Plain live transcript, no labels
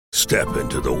Step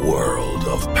into the world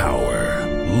of power,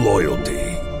 loyalty,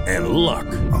 and luck.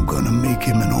 I'm gonna make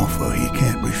him an offer he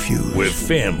can't refuse. With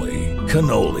family,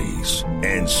 cannolis,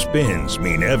 and spins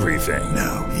mean everything.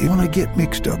 Now, you wanna get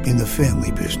mixed up in the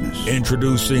family business.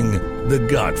 Introducing The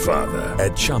Godfather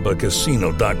at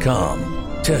ChumbaCasino.com.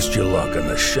 Test your luck in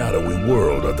the shadowy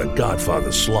world of The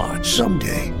Godfather slot.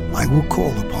 Someday, I will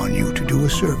call upon you to do a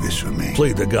service for me.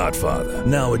 Play The Godfather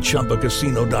now at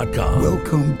ChumbaCasino.com.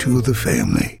 Welcome to the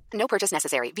family. No purchase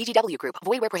necessary. VGW Group.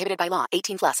 Void where prohibited by law.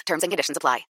 18 plus. Terms and conditions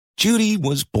apply. Judy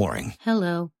was boring.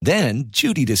 Hello. Then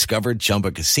Judy discovered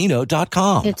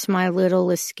ChumbaCasino.com. It's my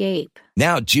little escape.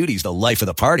 Now Judy's the life of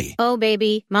the party. Oh,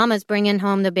 baby, mama's bringing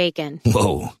home the bacon.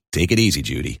 Whoa, take it easy,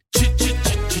 Judy.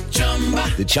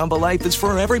 The Chumba life is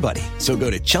for everybody. So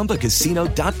go to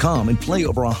ChumbaCasino.com and play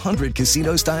over 100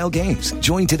 casino-style games.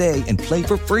 Join today and play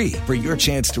for free for your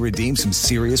chance to redeem some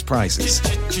serious prizes.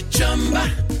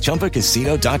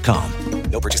 ChumbaCasino.com.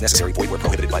 No purchase necessary. Void where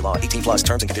prohibited by law. 18 plus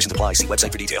terms and conditions apply. See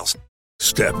website for details.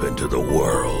 Step into the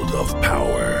world of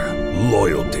power,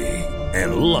 loyalty,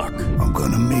 and luck. I'm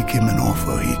gonna make him an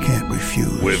offer he can't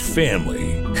refuse. With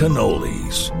family,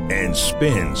 cannolis, and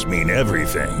spins mean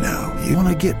everything. Now, you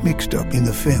wanna get mixed up in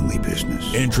the family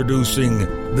business. Introducing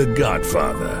The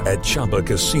Godfather at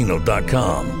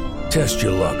ChumbaCasino.com. Test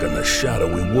your luck in the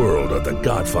shadowy world of The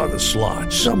Godfather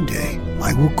slot. Someday,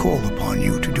 I will call upon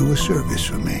you to do a service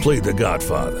for me. Play The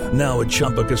Godfather now at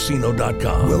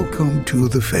ChumbaCasino.com. Welcome to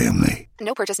the family.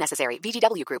 No purchase necessary.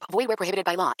 VGW Group. Void where prohibited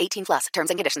by law. 18 plus. Terms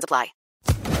and conditions apply.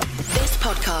 This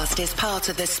podcast is part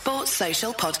of the Sports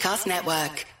Social Podcast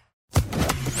Network.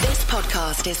 This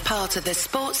podcast is part of the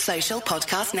Sports Social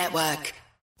Podcast Network.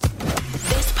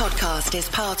 This podcast is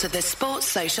part of the Sports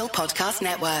Social Podcast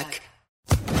Network.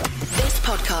 This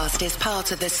podcast is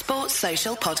part of the Sports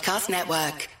Social Podcast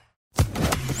Network.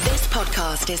 This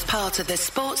podcast is part of the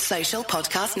Sports Social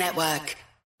Podcast Network.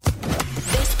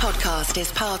 This podcast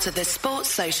is part of the Sports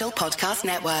Social Podcast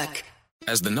Network.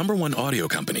 As the #1 audio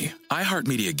company,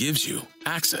 iHeartMedia gives you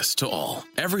access to all.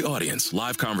 Every audience,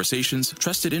 live conversations,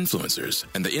 trusted influencers,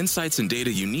 and the insights and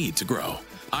data you need to grow.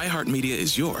 iHeartMedia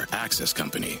is your access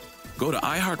company. Go to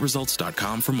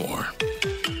iHeartResults.com for more.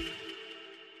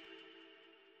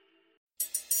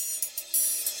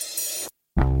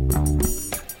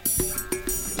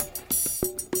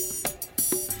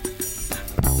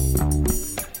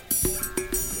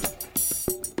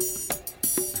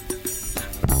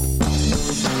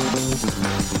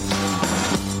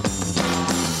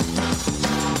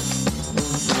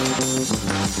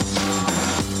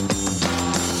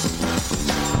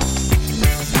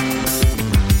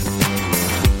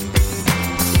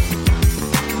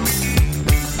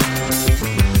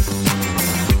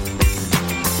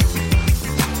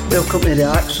 Welcome to the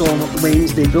Axon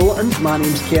Wednesday Bulletin. My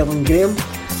name's Kevin Graham,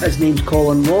 his name's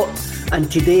Colin Watt,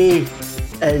 and today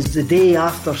is the day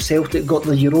after Celtic got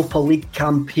the Europa League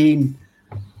campaign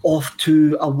off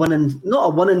to a winning, not a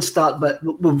winning start, but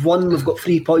we've won, we've got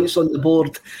 3 points on the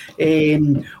board.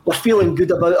 We're feeling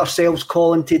good about ourselves,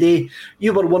 Colin, today.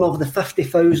 You were one of the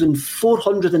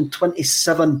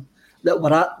 50,427 that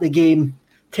were at the game.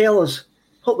 Tell us,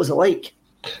 what was it like?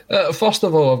 First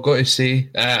of all, I've got to say,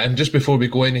 and just before we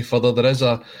go any further, there is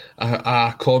a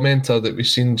commenter that we've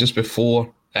seen just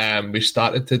before we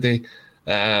started today,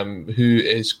 who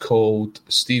is called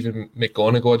Stephen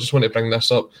McGonigal. I just want to bring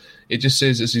this up. He just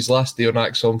says it's his last day on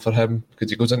Axon for him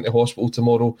because he goes into hospital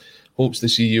tomorrow. Hopes to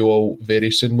see you all very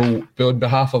soon. Well, on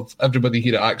behalf of everybody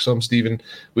here at Axon, Stephen,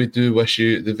 we do wish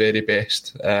you the very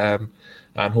best, and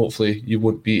hopefully you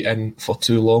won't be in for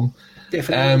too long.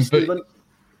 Definitely, Stephen.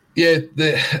 Yeah,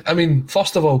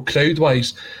 first of all,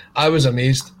 crowd-wise, I was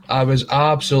amazed. I was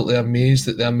absolutely amazed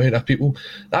at the amount of people.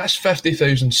 That's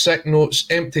 50,000 sick notes,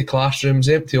 empty classrooms,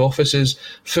 empty offices,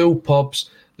 full pubs.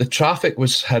 The traffic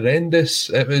was horrendous.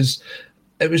 It was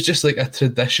just like a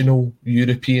traditional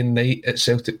European night at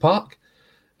Celtic Park,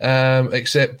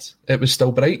 except it was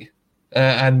still bright.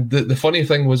 And the funny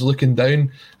thing was looking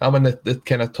down, I'm in the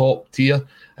kind of top tier,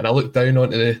 and I looked down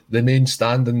onto the main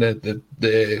stand in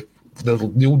the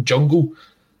old jungle,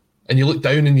 and you look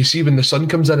down and you see when the sun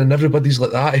comes in and everybody's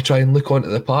like that to try and look onto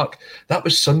the park. That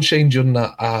was sunshine during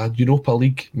a Europa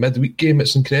League midweek game.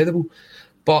 It's incredible.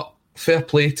 But fair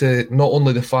play to not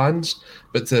only the fans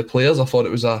but to the players. I thought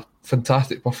it was a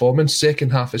fantastic performance,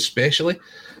 second half especially.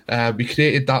 We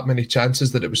created that many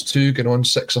chances that it was 2 going on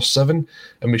 6 or 7,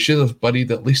 and we should have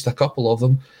buried at least a couple of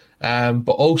them.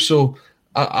 But also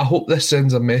I hope this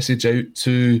sends a message out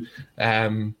to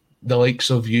the likes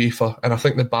of UEFA, and I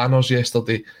think the banners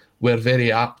yesterday were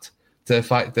very apt to the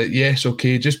fact that, yes,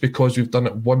 okay, just because we've done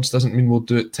it once doesn't mean we'll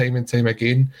do it time and time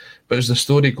again. But as the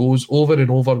story goes, over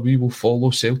and over, we will follow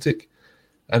Celtic.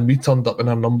 And we turned up in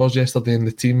our numbers yesterday and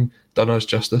the team done us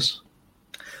justice.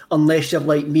 Unless you're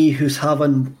like me, who's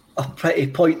having a pretty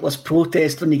pointless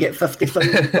protest when you get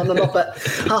 50,000 turning up at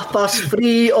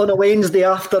 3:30 on a Wednesday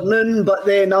afternoon, but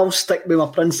then I'll stick with my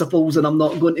principles and I'm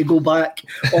not going to go back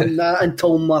on that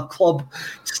until my club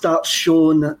starts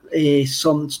showing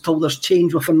until there's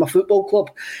change within my football club.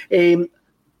 The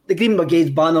Green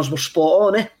Brigade banners were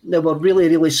spot on. They were really,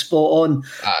 really spot on.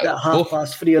 That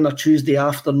 3:30 on a Tuesday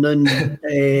afternoon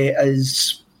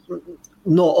is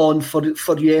not on for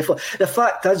UEFA. The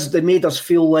fact is, they made us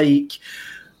feel like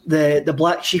the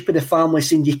black sheep of the family,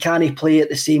 saying you can't play at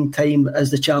the same time as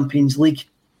the Champions League.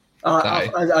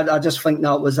 I just think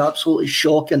that was absolutely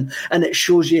shocking, and it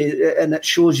shows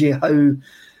you how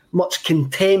much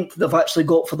contempt they've actually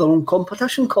got for their own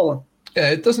competition, Colin.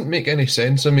 Yeah, it doesn't make any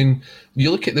sense. I mean,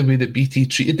 you look at the way that BT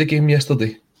treated the game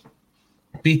yesterday.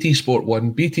 BT Sport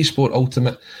 1, BT Sport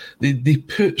Ultimate, they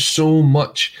put so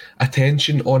much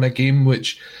attention on a game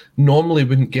which normally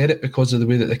wouldn't get it because of the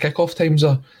way that the kick-off times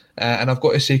are. And I've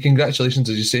got to say congratulations,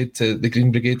 as you said, to the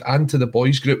Green Brigade and to the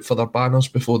boys group for their banners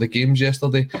before the games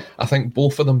yesterday. I think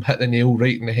both of them hit the nail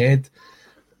right in the head.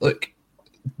 Look,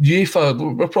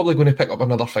 UEFA, we're probably going to pick up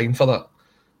another fine for that,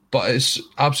 but it's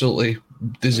absolutely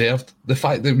deserved. The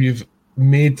fact that we've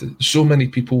made so many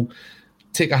people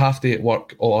take a half day at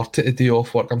work or take a day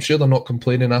off work. I'm sure they're not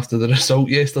complaining after the result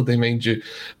yesterday, mind you,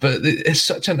 but it's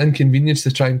such an inconvenience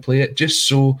to try and play it just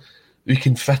so we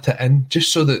can fit it in,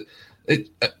 just so that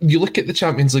you look at the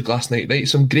Champions League last night, right?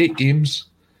 Some great games,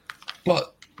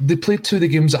 but they played 2 of the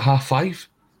games at 5:30.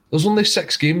 There's only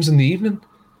 6 games in the evening.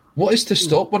 What is to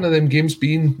stop one of them games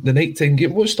being the nighttime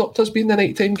game? What stopped us being the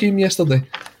nighttime game yesterday?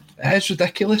 It is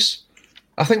ridiculous.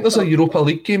 I think there's a Europa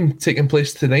League game taking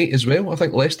place tonight as well. I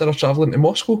think Leicester are travelling to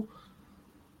Moscow.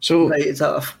 So, right, is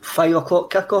that a 5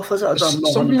 o'clock kickoff? Is it?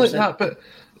 Something like that. But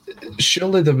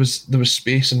surely there was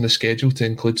space in the schedule to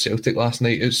include Celtic last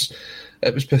night.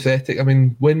 It was pathetic. I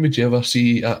mean, when would you ever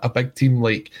see a big team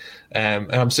like?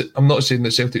 And I'm not saying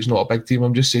that Celtic's not a big team.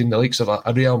 I'm just saying the likes of a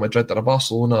Real Madrid or a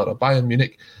Barcelona or a Bayern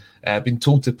Munich being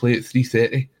told to play at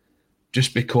 3:30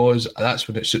 just because that's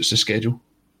when it suits the schedule.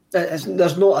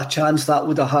 There's not a chance that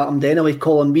would have happened anyway,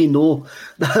 Colin. We know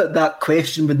that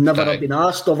question would never have been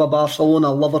asked of a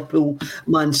Barcelona, Liverpool,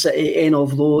 Man City, any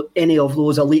of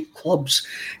those elite clubs.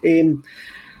 We'll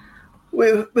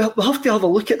have to have a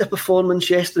look at the performance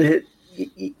yesterday.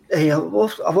 I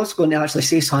was going to actually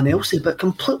say something else, but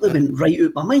completely went right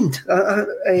out my mind.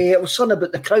 It was something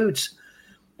about the crowds.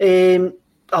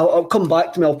 I'll come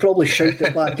back to me. I'll probably shout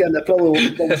it back in. I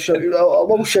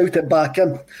will shout it back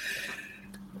in.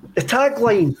 The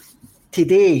tagline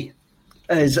today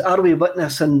is, are we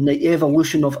witnessing the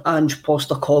evolution of Ange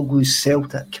Postecoglou's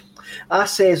Celtic? I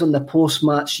says on the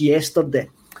post-match yesterday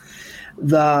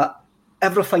that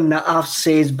everything that I've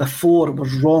said before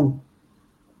was wrong.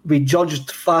 We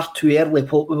judged far too early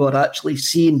what we were actually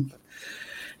seeing.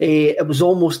 It was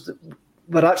almost,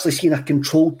 we're actually seeing a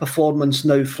controlled performance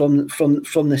now from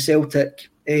the Celtic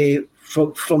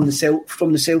from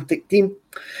the Celtic team.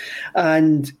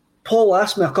 And Paul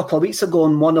asked me a couple of weeks ago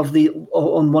on one of the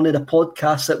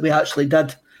podcasts that we actually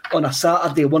did on a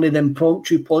Saturday, one of the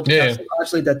impromptu podcasts that we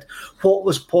actually did, what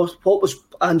was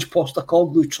Ange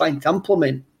Postecoglou trying to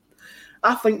implement?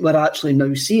 I think we're actually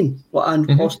now seeing what Ange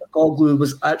Postecoglou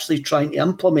was actually trying to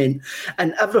implement,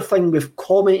 and everything we've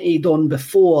commented on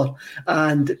before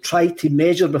and tried to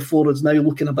measure before is now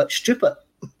looking a bit stupid.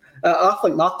 I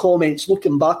think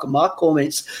looking back on my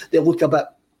comments, they look a bit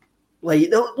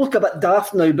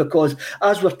daft now, because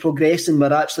as we're progressing,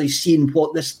 we're actually seeing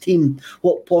what this team,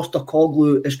 what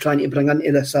Postecoglou is trying to bring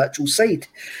into this actual side.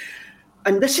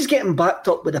 And this is getting backed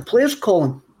up with the players,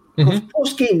 Colin.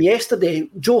 Post-game yesterday,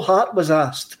 Joe Hart was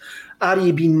asked, are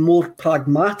you being more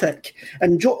pragmatic?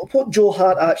 And what Joe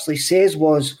Hart actually says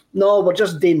was, no, we're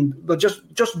just doing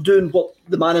what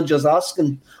the manager's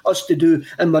asking us to do,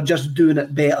 and we're just doing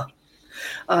it better.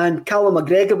 And Callum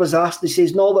McGregor was asked, he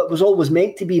says, no, but it was always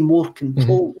meant to be more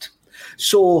controlled.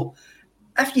 So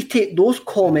if you take those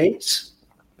comments,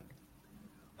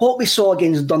 what we saw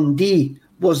against Dundee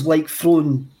was like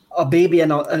throwing a baby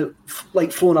in a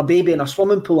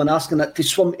swimming pool and asking it to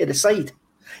swim to the side.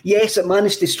 Yes, it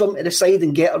managed to swim to the side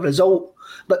and get a result,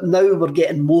 but now we're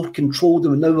getting more controlled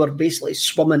and now we're basically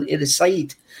swimming to the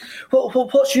side.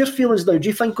 What's your feelings now? Do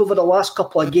you think over the last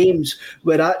couple of games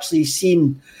we're actually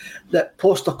seeing that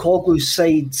Postecoglou's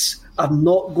sides are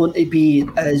not going to be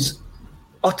as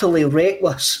utterly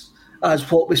reckless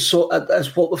as what we've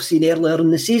seen earlier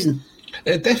in the season?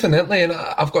 Definitely, and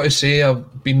I've got to say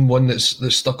I've been one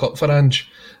that's stuck up for Ange,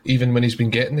 even when he's been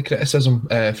getting the criticism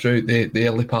throughout the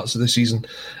early parts of the season.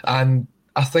 And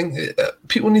I think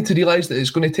people need to realise that it's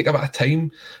going to take a bit of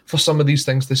time for some of these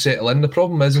things to settle in. The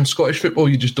problem is in Scottish football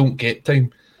you just don't get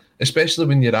time, especially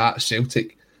when you're at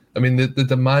Celtic. I mean, the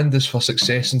demand is for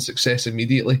success and success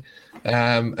immediately.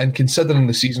 And considering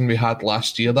the season we had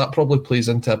last year, that probably plays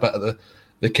into a bit of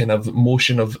the kind of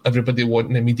motion of everybody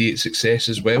wanting immediate success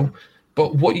as well.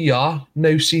 But what you are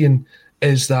now seeing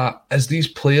is that as these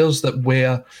players that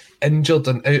were injured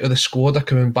and out of the squad are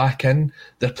coming back in,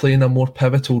 they're playing a more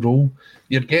pivotal role.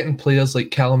 You're getting players like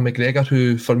Callum McGregor,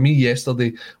 who for me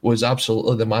yesterday was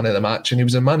absolutely the man of the match, and he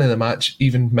was the man of the match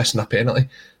even missing a penalty.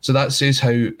 So that says how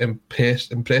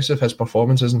impressive his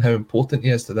performance is and how important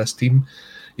he is to this team.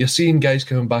 You're seeing guys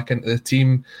coming back into the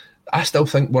team. I still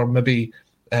think we're maybe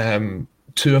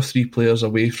 2 or 3 players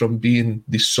away from being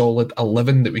the solid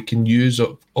 11 that we can use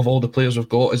of all the players we've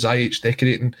got. As IH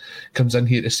Decorating comes in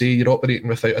here to say you're operating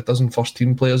without a dozen first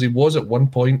team players. He was at one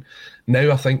point.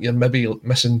 Now I think you're maybe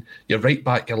missing your right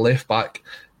back, your left back,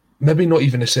 maybe not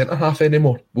even a centre half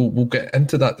anymore. We'll get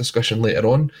into that discussion later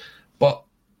on. But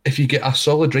if you get a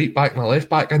solid right back and a left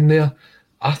back in there,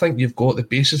 I think you've got the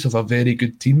basis of a very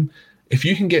good team. If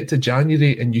you can get to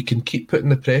January and you can keep putting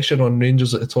the pressure on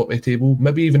Rangers at the top of the table,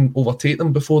 maybe even overtake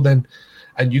them before then,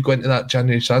 and you go into that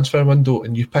January transfer window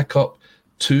and you pick up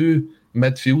 2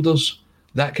 midfielders,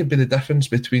 that could be the difference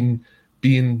between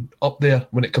being up there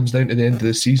when it comes down to the end of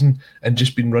the season and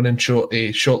just being running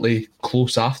shortly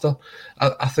close after.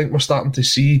 I think we're starting to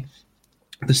see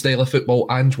the style of football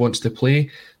Ange wants to play.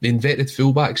 The inverted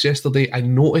fullbacks yesterday, I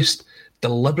noticed,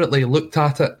 deliberately looked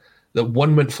at it, that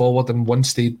one went forward and one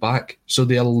stayed back. So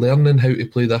they are learning how to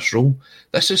play this role.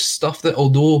 This is stuff that,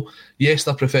 although, yes,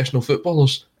 they're professional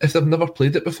footballers, if they've never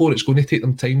played it before, it's going to take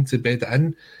them time to bed it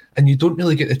in. And you don't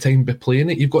really get the time by playing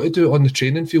it. You've got to do it on the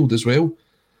training field as well.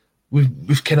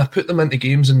 We've kind of put them into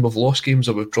games and we've lost games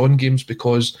or we've drawn games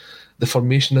because the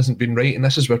formation hasn't been right. And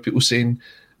this is where people are saying,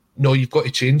 no, you've got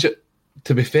to change it.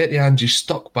 To be fair to Ange, he's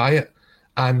stuck by it.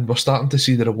 And we're starting to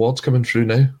see the rewards coming through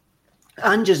now.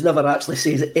 Ange's never actually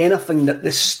says anything that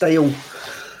this style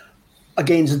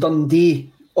against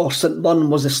Dundee or St Mirren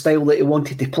was the style that he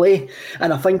wanted to play.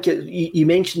 And I think you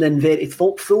mentioned the inverted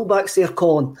fullbacks there,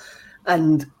 Colin,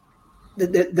 and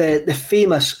the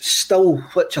famous still,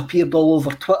 which appeared all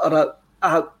over Twitter,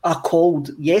 I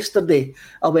called yesterday.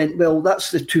 I went, well,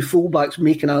 that's the 2 fullbacks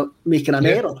making an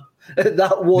error.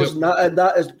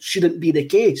 That shouldn't be the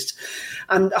case.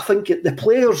 And I think the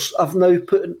players have now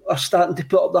are starting to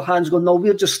put up their hands going, no,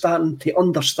 we're just starting to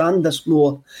understand this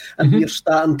more and we're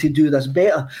starting to do this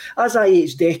better. As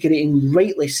IH Decorating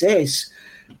rightly says,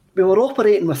 we were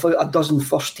operating without a dozen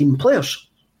first team players.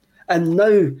 And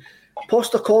now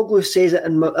Postecoglou says it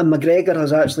and McGregor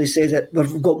has actually said it.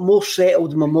 We've got more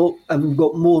settled and we've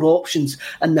got more options,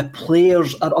 and the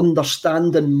players are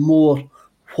understanding more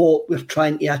what we're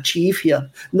trying to achieve here.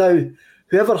 Now,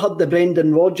 whoever heard the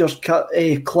Brendan Rodgers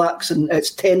klaxon,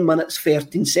 it's 10 minutes,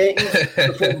 13 seconds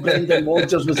before Brendan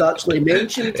Rodgers was actually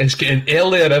mentioned. It's getting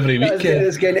earlier every week.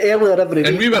 It's getting earlier every week.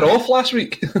 And we were off last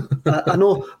week. I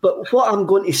know, but what I'm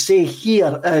going to say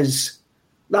here is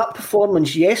that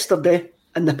performance yesterday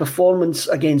and the performance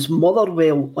against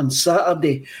Motherwell on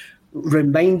Saturday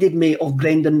reminded me of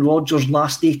Brendan Rodgers'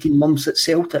 last 18 months at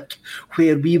Celtic,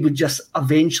 where we would just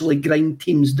eventually grind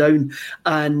teams down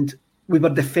and we were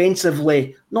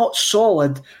defensively not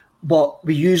solid, but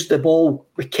we used the ball,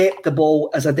 we kept the ball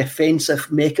as a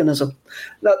defensive mechanism.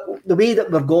 The way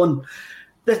that we're going,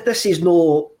 this is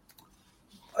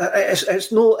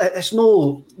it's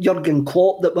no Jurgen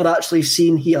Klopp that we're actually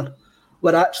seeing here.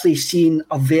 We're actually seeing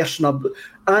a version of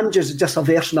Ange is just a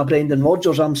version of Brendan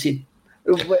Rodgers. I'm seeing.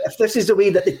 If this is the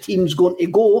way that the team's going to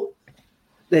go,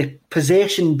 the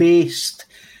possession based,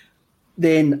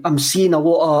 then I'm seeing a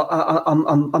lot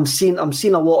of I'm seeing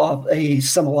a lot of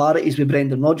similarities with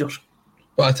Brendan Rodgers.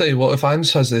 Well, I tell you what, if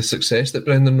Ange has the success that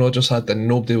Brendan Rodgers had, then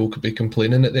nobody will be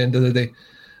complaining at the end of the day.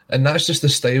 And that's just the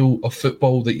style of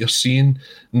football that you're seeing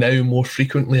now more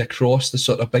frequently across the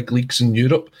sort of big leagues in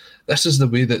Europe. This is the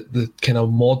way that the kind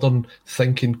of modern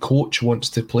thinking coach wants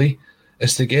to play,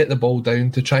 is to get the ball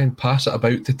down, to try and pass it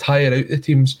about, to tire out the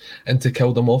teams and to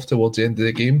kill them off towards the end of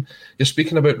the game. You're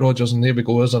speaking about Rodgers, and there we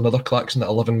go, there's another klaxon at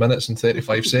 11 minutes and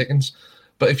 35 seconds.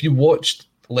 But if you watched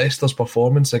Leicester's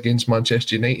performance against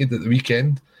Manchester United at the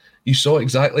weekend, you saw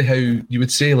exactly how you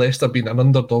would say Leicester, being an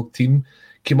underdog team,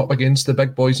 came up against the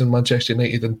big boys in Manchester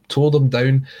United and tore them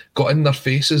down, got in their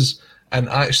faces and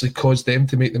actually caused them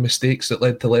to make the mistakes that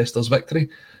led to Leicester's victory.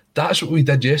 That's what we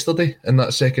did yesterday in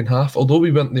that second half. Although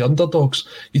we weren't the underdogs,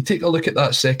 you take a look at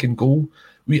that second goal,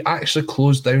 we actually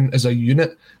closed down as a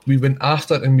unit. We went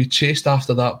after and we chased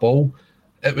after that ball.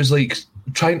 It was like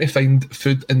trying to find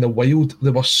food in the wild. They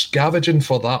were scavenging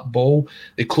for that ball.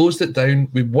 They closed it down,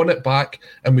 we won it back,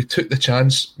 and we took the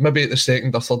chance, maybe at the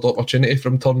second or third opportunity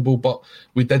from Turnbull, but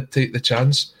we did take the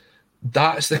chance.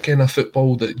 That's the kind of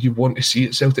football that you want to see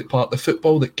at Celtic Park, the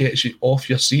football that gets you off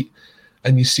your seat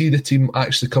and you see the team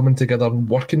actually coming together and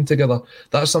working together.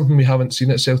 That's something we haven't seen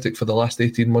at Celtic for the last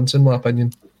 18 months, in my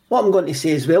opinion. What I'm going to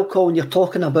say as well, Colin, you're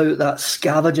talking about that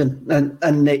scavenging in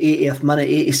the 80th minute,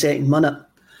 82nd minute.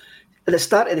 At the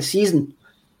start of the season,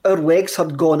 our legs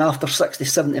had gone after 60,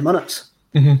 70 minutes.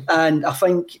 Mm-hmm. And I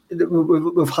think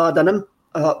we've had in him.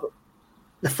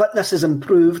 The fitness has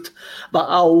improved, but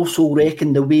I also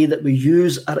reckon the way that we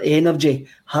use our energy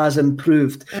has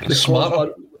improved.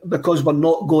 Because we're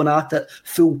not going at it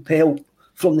full pelt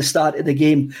from the start of the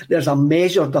game. There's a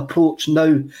measured approach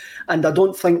now, and I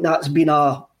don't think that's been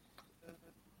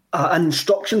an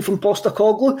instruction from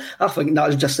Postecoglou. I think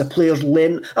that's just the players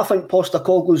learn. I think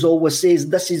Postecoglou always says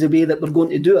this is the way that we're going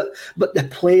to do it, but the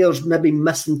players maybe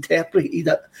misinterpreted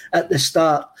it at the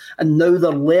start, and now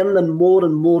they're learning more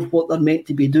and more what they're meant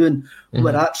to be doing. Mm-hmm.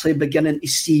 We're actually beginning to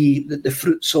see the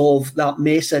fruits of that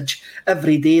message.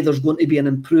 Every day there's going to be an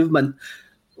improvement.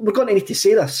 We're going to need to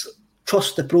say this.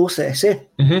 Trust the process, eh?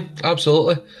 Mm-hmm,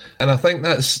 absolutely. And I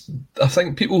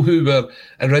think people who were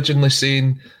originally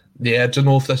saying, yeah, I don't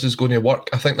know if this is going to work.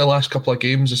 I think the last couple of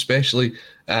games, especially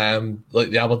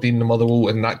like the Aberdeen, the Motherwell,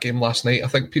 and that game last night, I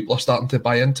think people are starting to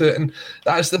buy into it. And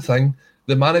that's the thing.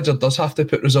 The manager does have to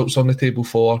put results on the table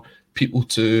for people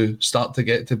to start to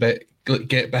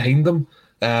get behind them.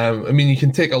 I mean, you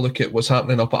can take a look at what's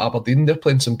happening up at Aberdeen. They're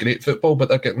playing some great football, but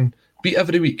they're getting beat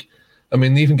every week. I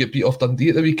mean, they even get beat off Dundee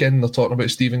at the weekend. They're talking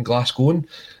about Stephen Glass going.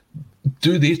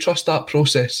 Do they trust that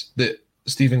process, that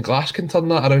Stephen Glass can turn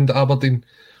that around at Aberdeen?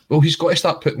 Well, he's got to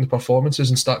start putting the performances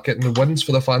and start getting the wins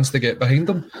for the fans to get behind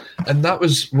him. And that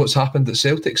was what's happened at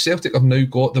Celtic. Celtic have now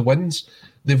got the wins.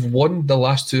 They've won the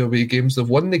last 2 away games. They've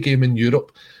won the game in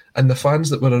Europe. And the fans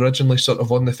that were originally sort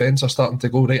of on the fence are starting to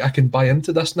go, right, I can buy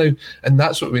into this now. And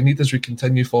that's what we need as we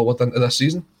continue forward into this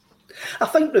season. I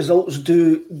think results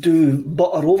do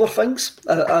butter over things.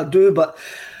 I do, but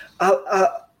a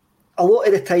lot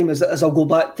of the time, as I'll go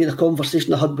back to the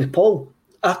conversation I had with Paul,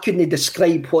 I couldn't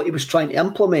describe what he was trying to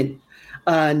implement.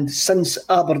 And since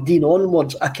Aberdeen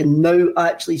onwards, I can now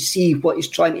actually see what he's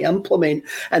trying to implement.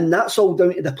 And that's all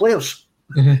down to the players.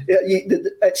 Mm-hmm.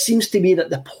 It seems to me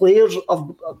that the players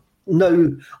have now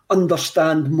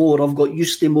understand more, I've got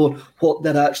used to more what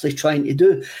they're actually trying to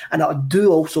do. And I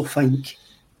do also think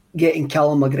getting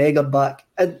Callum McGregor back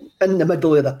in the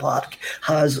middle of the park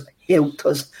has helped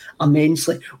us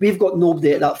immensely. We've got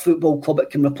nobody at that football club that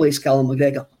can replace Callum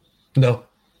McGregor.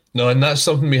 No, and that's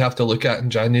something we have to look at in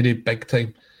January big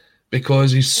time,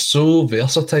 because he's so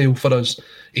versatile for us.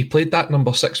 He played that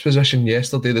number 6 position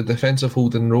yesterday, the defensive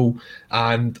holding role,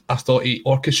 and I thought he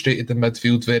orchestrated the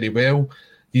midfield very well.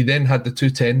 You then had the 2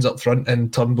 10s up front in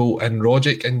Turnbull and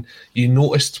Rogic, and you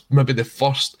noticed maybe the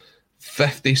first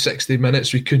 50, 60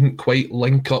 minutes we couldn't quite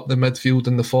link up the midfield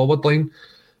and the forward line.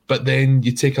 But then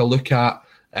you take a look at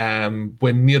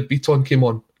when Near Beaton came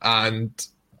on, and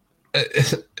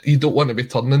you don't want to be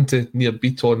turning to Near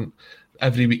Beaton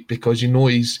every week, because you know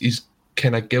he's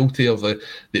kind of guilty of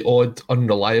the odd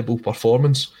unreliable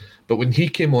performance. But when he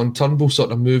came on, Turnbull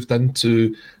sort of moved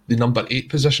into the number 8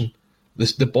 position,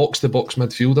 the box-to-box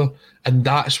midfielder, and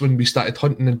that's when we started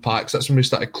hunting in packs. That's when we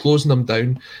started closing them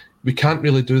down. We can't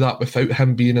really do that without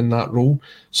him being in that role.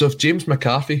 So if James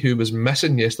McCarthy, who was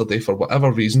missing yesterday for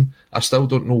whatever reason, I still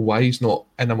don't know why he's not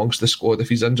in amongst the squad, if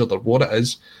he's injured or what it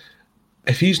is,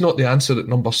 if he's not the answer at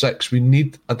number 6, we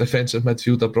need a defensive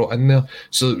midfielder brought in there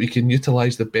so that we can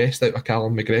utilise the best out of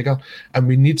Callum McGregor. And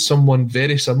we need someone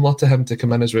very similar to him to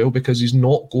come in as well, because he's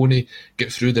not going to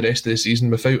get through the rest of the season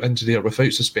without injury or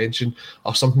without suspension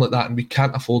or something like that. And we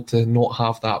can't afford to not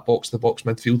have that box-to-box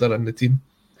midfielder in the team.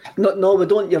 No, we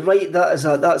don't. You're right. That's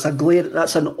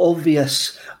an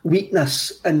obvious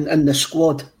weakness in the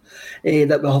squad.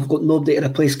 That we have got nobody to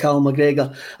replace Callum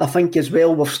McGregor. I think as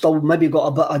well we've still maybe got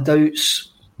a bit of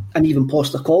doubts, and even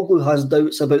Postecoglou has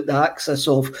doubts about the access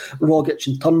of Rogic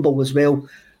and Turnbull as well.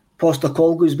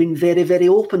 Postecoglou's been very, very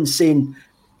open, saying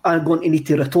I'm going to need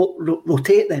to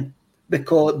rotate them,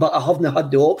 but I haven't had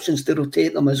the options to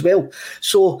rotate them as well.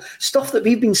 So stuff that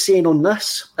we've been saying on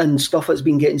this, and stuff that's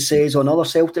been getting said on other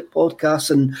Celtic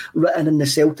podcasts and written in the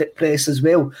Celtic press as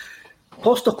well,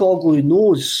 Postecoglou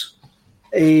knows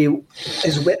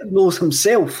knows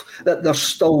himself that there's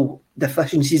still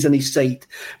deficiencies in his side,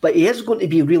 but he is going to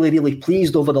be really, really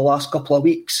pleased over the last couple of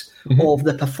weeks of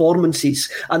the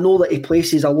performances. I know that he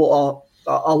places a lot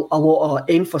of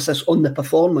emphasis on the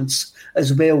performance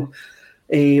as well,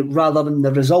 rather than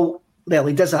the result. Well,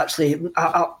 he does actually.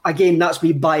 Again, that's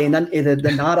me buying into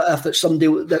the narrative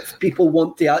that people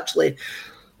want to actually.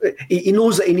 He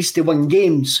knows that he needs to win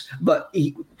games, but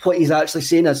what he's actually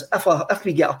saying is, if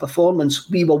we get a performance,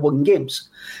 we will win games.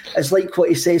 It's like what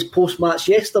he says post-match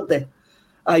yesterday.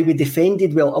 We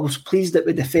defended well. I was pleased that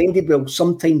we defended well.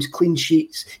 Sometimes clean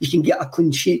sheets, you can get a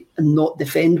clean sheet and not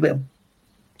defend well.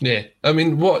 Yeah, I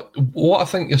mean, what I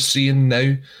think you're seeing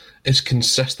now is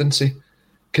consistency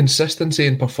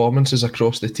in performances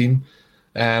across the team.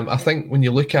 I think when you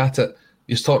look at it,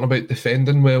 you're talking about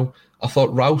defending well. I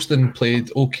thought Ralston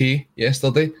played okay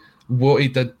yesterday. What he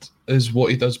did is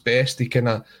what he does best. He kind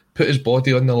of put his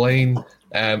body on the line.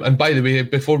 And by the way,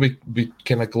 before we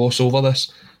kind of gloss over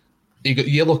this, he got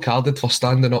yellow carded for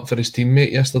standing up for his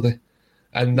teammate yesterday.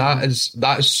 And that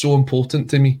is so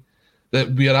important to me,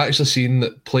 that we are actually seeing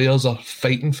that players are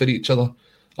fighting for each other.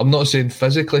 I'm not saying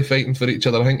physically fighting for each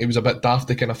other. I think he was a bit daft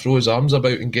to kind of throw his arms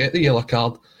about and get the yellow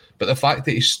card. But the fact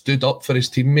that he stood up for his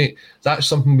teammate, that's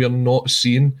something we're not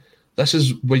seeing. This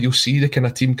is where you'll see the kind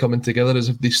of team coming together, as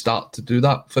if they start to do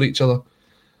that for each other.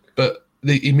 But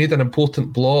he made an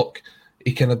important block.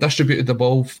 He kind of distributed the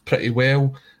ball pretty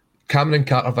well. Cameron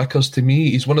Carter-Vickers, to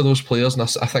me, he's one of those players, and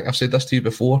I think I've said this to you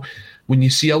before, when you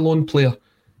see a lone player,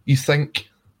 you think,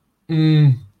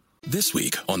 This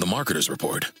week on The Marketer's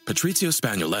Report, Patrizio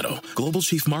Spagnoletto, Global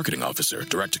Chief Marketing Officer,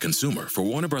 Direct-to-Consumer for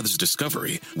Warner Brothers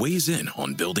Discovery, weighs in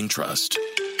on building trust.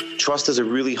 Trust is a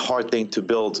really hard thing to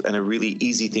build and a really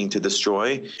easy thing to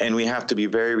destroy, and we have to be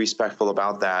very respectful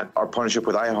about that. Our partnership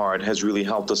with iHeart has really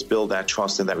helped us build that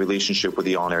trust and that relationship with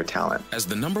the on-air talent. As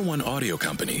the #1 audio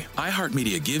company,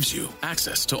 iHeartMedia gives you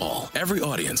access to all. Every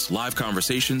audience, live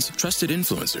conversations, trusted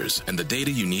influencers, and the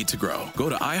data you need to grow. Go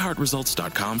to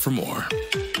iHeartResults.com for more.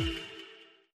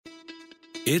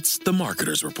 It's The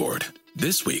Marketer's Report.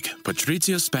 This week,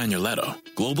 Patrizio Spagnoletto,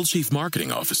 Global Chief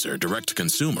Marketing Officer,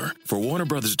 Direct-to-Consumer for Warner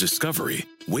Brothers Discovery,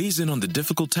 weighs in on the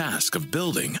difficult task of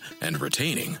building and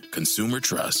retaining consumer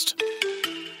trust.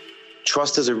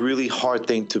 Trust is a really hard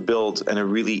thing to build and a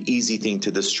really easy thing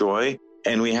to destroy,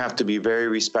 and we have to be very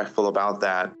respectful about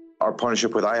that. Our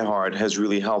partnership with iHeart has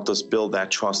really helped us build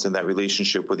that trust and that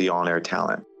relationship with the on-air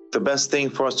talent. The best thing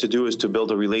for us to do is to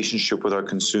build a relationship with our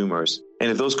consumers.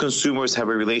 And if those consumers have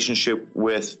a relationship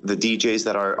with the DJs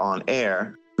that are on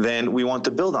air, then we want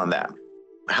to build on that.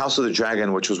 House of the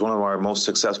Dragon, which was one of our most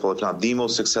successful, if not the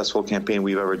most successful campaign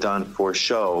we've ever done for a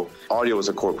show, audio was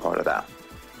a core part of that.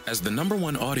 As the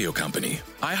 #1 audio company,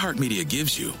 iHeartMedia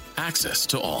gives you access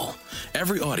to all.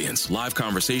 Every audience, live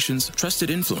conversations, trusted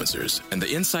influencers, and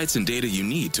the insights and data you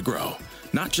need to grow.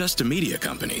 Not just a media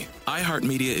company,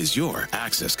 iHeartMedia is your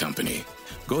access company.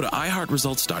 Go to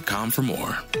iHeartResults.com for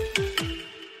more.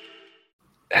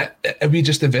 Are we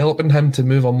just developing him to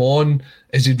move him on?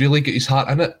 Is he really got his heart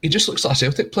in it? He just looks like a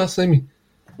Celtic player to me.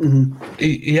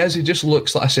 He just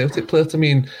looks like a Celtic player to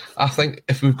me, and I think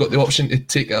if we've got the option to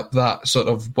take up that sort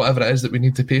of whatever it is that we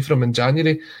need to pay for him in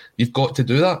January, you've got to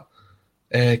do that.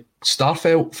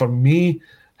 Starfelt, for me,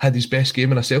 had his best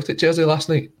game in a Celtic jersey last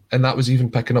night, and that was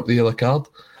even picking up the yellow card.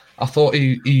 I thought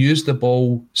he used the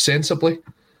ball sensibly.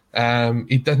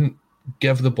 He didn't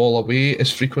give the ball away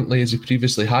as frequently as he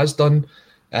previously has done,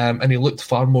 and he looked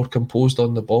far more composed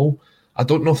on the ball. I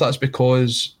don't know if that's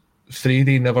because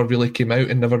Frady never really came out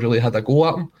and never really had a go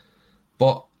at him,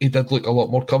 but he did look a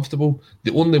lot more comfortable.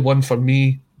 The only one for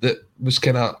me that was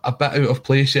kind of a bit out of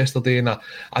place yesterday, and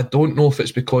I don't know if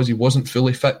it's because he wasn't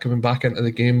fully fit coming back into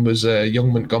the game, was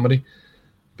young Montgomery,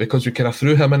 because we kind of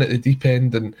threw him in at the deep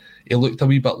end and he looked a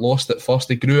wee bit lost at first.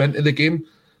 He grew into the game,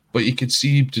 but you could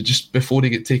see just before he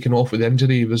got taken off with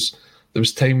injury, there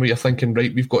was time where you're thinking,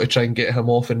 right, we've got to try and get him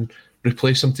off and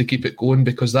replace him to keep it going,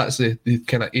 because that's the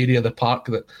kind of area of the park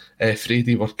that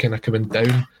Frady were kind of coming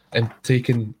down and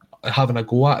having a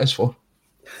go at us for.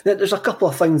 There's a couple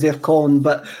of things there, Colin,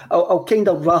 but I'll kind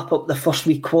of wrap up the first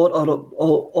wee quarter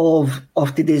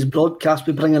of today's broadcast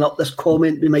by bringing up this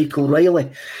comment by Michael Riley.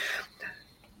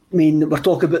 I mean, we're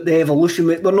talking about the evolution.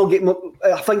 We're not getting.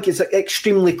 I think it's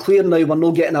extremely clear now. We're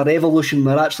not getting a revolution.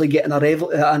 We're actually getting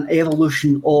an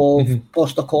evolution of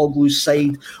Postecoglou's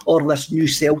side, or this new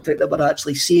Celtic that we're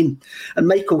actually seeing. And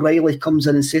Michael Riley comes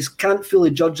in and says, "Can't fully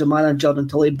judge a manager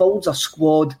until he builds a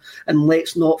squad, and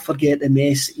let's not forget the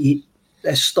mess he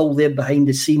is still there behind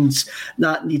the scenes.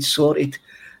 That needs sorted."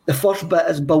 The first bit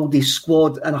is build his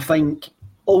squad, and I think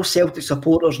all Celtic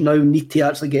supporters now need to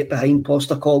actually get behind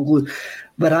Postecoglou.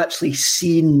 We're actually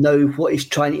seeing now what he's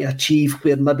trying to achieve,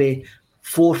 where maybe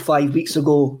 4 or 5 weeks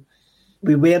ago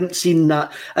we weren't seeing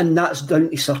that, and that's down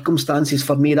to circumstances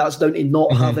for me. That's down to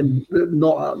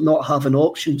not having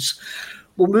options.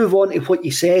 We'll move on to what he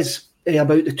says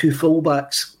about the two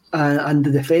fullbacks and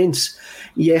the defence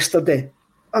yesterday.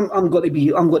 I'm going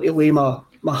to lay my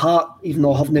heart, even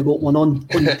though I haven't got one on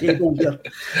the table here.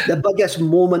 The biggest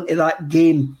moment of that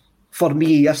game for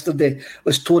me yesterday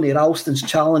was Tony Ralston's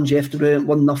challenge after we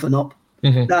went 1-0 up.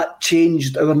 That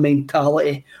changed our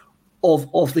mentality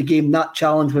of the game. That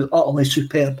challenge was utterly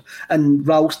superb, and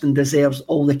Ralston deserves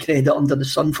all the credit under the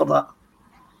sun for that.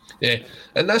 Yeah,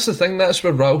 and that's the thing, that's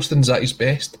where Ralston's at his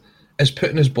best, is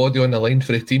putting his body on the line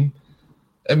for a team.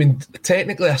 I mean,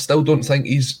 technically I still don't think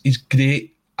he's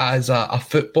great as a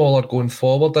footballer going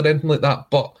forward or anything like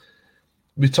that, but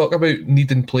we talk about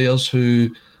needing players who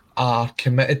are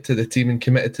committed to the team and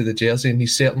committed to the jersey, and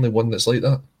he's certainly one that's like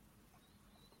that.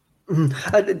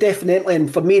 Definitely,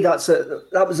 and for me that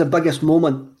was the biggest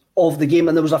moment of the game,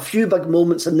 and there was a few big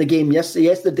moments in the game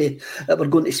yesterday that we're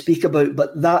going to speak about,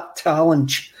 but that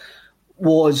challenge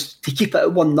was to keep it at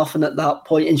 1-0 at that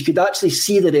point, and you could actually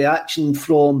see the reaction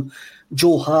from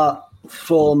Joe Hart,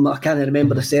 from, I can't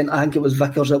remember the centre, I think it was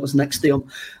Vickers that was next to him.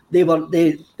 They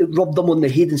rubbed them on the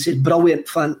head and said, brilliant,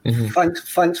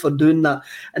 thanks for doing that.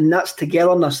 And that's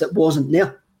togetherness that wasn't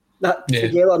there.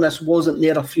 Togetherness wasn't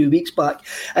there a few weeks back.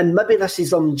 And maybe this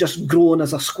is them just growing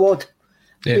as a squad.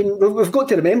 Yeah. I mean, we've got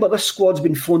to remember this squad's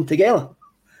been thrown together,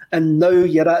 and now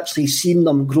you're actually seeing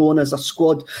them growing as a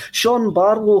squad. Sean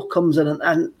Barlow comes in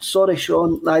and sorry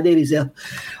Sean, there he's there.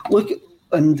 Look,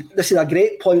 and this is a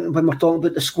great point when we're talking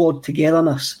about the squad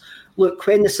togetherness. Look,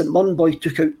 when the St Mirren boy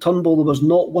took out Turnbull, there was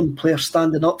not one player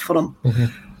standing up for him.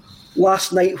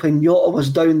 Last night when Jota was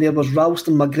down, there was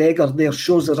Ralston, McGregor there,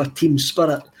 shows there's a team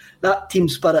spirit. That team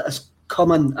spirit is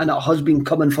coming, and it has been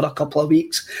coming for a couple of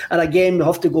weeks. And again, we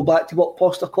have to go back to what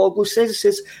Postecoglou says. He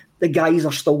says the guys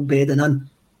are still bedding in.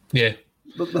 Yeah.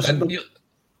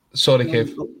 Sorry,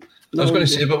 Kev. I was going to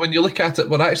say, but when you look at it,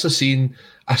 we're actually seeing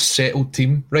a settled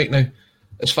team right now.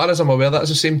 As far as I'm aware, that's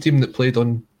the same team that played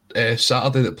on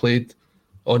Saturday that played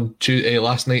on Tuesday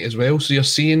last night as well. So you're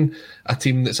seeing a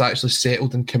team that's actually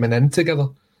settled and coming in together.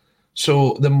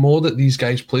 So the more that these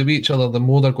guys play with each other, the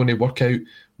more they're going to work out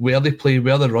where they play,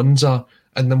 where the runs are,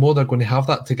 and the more they're going to have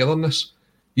that togetherness.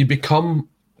 You become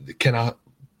kind of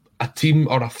a team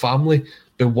or a family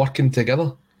by working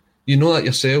together. You know that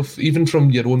yourself, even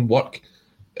from your own work.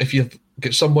 If you've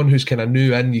got someone who's kind of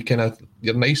new in,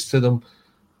 you're nice to them,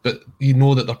 but you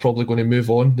know that they're probably going to move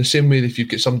on. The same way if you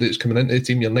get somebody that's coming into the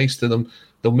team, you're nice to them,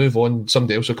 they'll move on,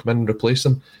 somebody else will come in and replace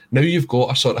them. Now you've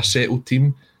got a sort of settled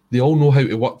team. They all know how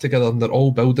to work together, and they're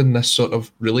all building this sort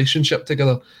of relationship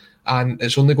together, and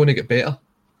it's only going to get better.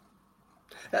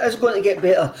 It is going to get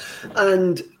better.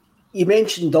 And you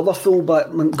mentioned the other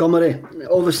fullback, Montgomery,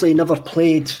 obviously never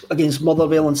played against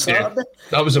Motherwell on Saturday. Yeah,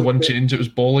 that was the one change. It was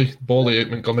Bolly out,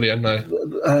 Montgomery in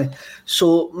now.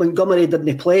 So Montgomery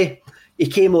didn't play. He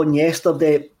came on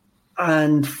yesterday,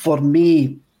 and for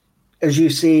me, as you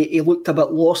say, he looked a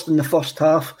bit lost in the first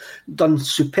half. Done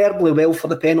superbly well for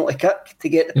the penalty kick to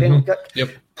get the penalty kick. Yep.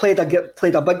 Played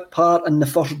a big part in the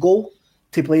first goal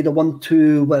to play the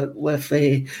 1-2 with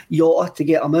Jota to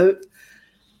get him out.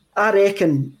 I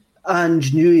reckon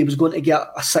Ange knew he was going to get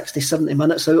a 60-70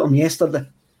 minutes out of him yesterday,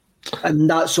 and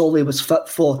that's all he was fit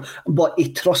for. But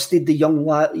he trusted the young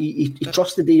lad. He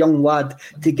trusted the young lad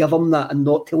to give him that and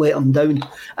not to let him down.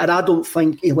 And I don't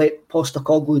think he let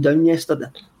Postecoglou down yesterday.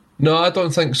 No, I don't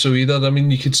think so either. I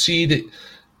mean, you could see that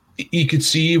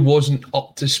he wasn't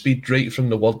up to speed right from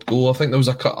the word go. I think there was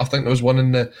there was one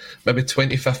in the maybe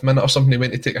 25th minute or something. He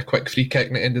went to take a quick free kick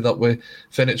and it ended up with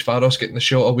Ferencváros getting the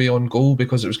shot away on goal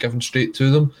because it was given straight to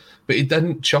them. But he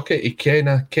didn't chuck it. He kind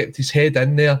of kept his head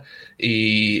in there.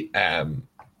 He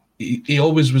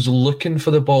always was looking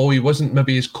for the ball. He wasn't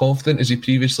maybe as confident as he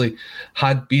previously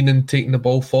had been in taking the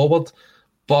ball forward.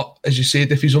 But as you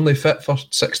said, if he's only fit for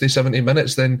 60, 70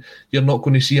 minutes, then you're not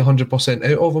going to see 100%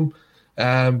 out of him.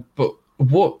 But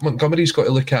what Montgomery's got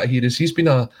to look at here is he's been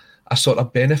a sort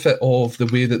of benefit of the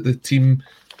way that the team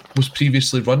was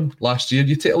previously run last year.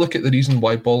 You take a look at the reason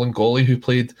why Bolingoli, who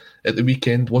played at the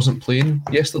weekend, wasn't playing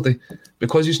yesterday,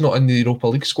 because he's not in the Europa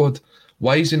League squad.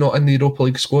 Why is he not in the Europa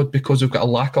League squad? Because we've got a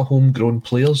lack of homegrown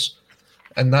players.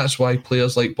 And that's why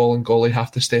players like Bolingoli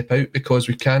have to step out, because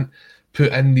we can't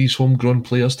put in these homegrown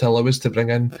players to allow us to bring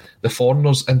in the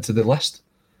foreigners into the list.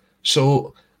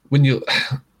 So when you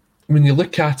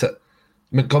look at it,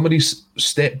 Montgomery's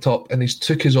stepped up and he's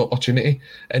took his opportunity,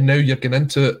 and now you're getting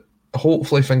into it.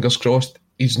 Hopefully, fingers crossed,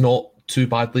 he's not too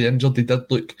badly injured. He did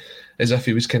look as if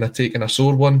he was kind of taking a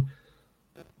sore one.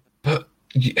 But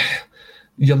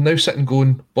you're now sitting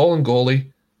going,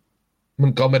 Bolingoli,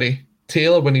 Montgomery,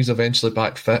 Taylor when he's eventually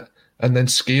back fit, and then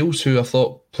Scales, who I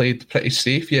thought played pretty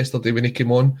safe yesterday when he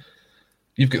came on.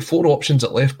 You've got 4 options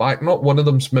at left back. Not one of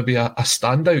them's maybe a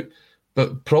standout,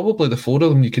 but probably the 4 of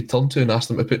them you could turn to and ask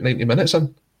them to put 90 minutes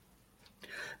in.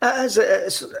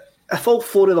 If all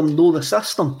 4 of them know the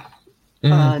system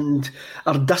and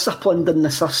are disciplined in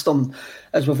the system,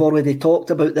 as we've already talked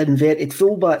about, the inverted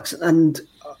fullbacks, and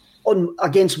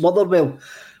against Motherwell,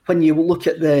 when you look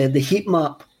at the heat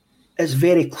map, it's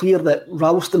very clear that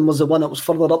Ralston was the one that was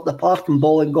further up the park and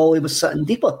Bolingoli was sitting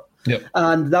deeper. Yep.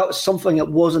 And that was something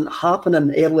that wasn't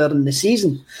happening earlier in the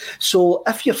season. So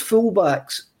if your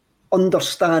fullbacks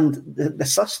understand the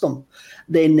system,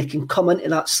 then they can come into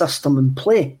that system and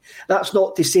play. That's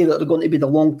not to say that they're going to be the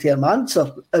long-term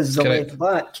answer as the left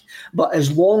back, but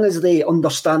as long as they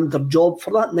understand their job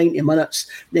for that 90 minutes,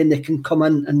 then they can come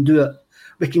in and do it.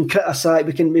 We can criticise,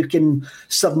 we can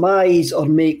surmise or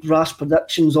make rash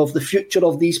predictions of the future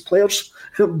of these players,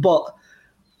 but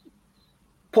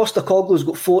Postecoglou's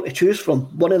got 4 to choose from.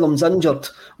 One of them's injured.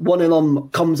 One of them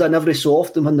comes in every so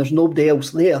often when there's nobody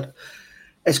else there.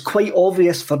 It's quite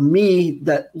obvious for me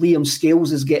that Liam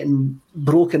Scales is getting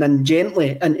broken in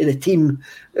gently into the team,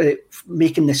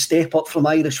 making the step up from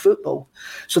Irish football.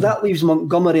 So that leaves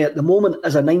Montgomery at the moment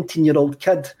as a 19-year-old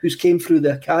kid who's came through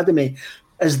the academy,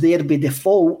 is there by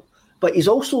default, but he's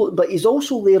also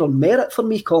there on merit for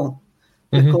me, Colin.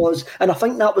 Because, and I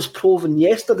think that was proven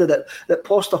yesterday that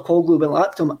Postecoglou went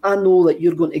at him, I know that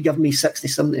you're going to give me 60,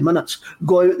 70 minutes.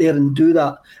 Go out there and do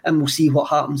that, and we'll see what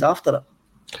happens after it.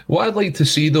 What I'd like to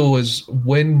see, though, is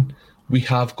when we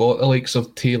have got the likes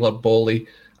of Taylor, Bolly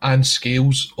and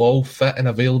Scales all fit and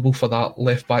available for that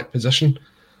left-back position,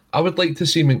 I would like to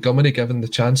see Montgomery given the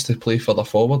chance to play further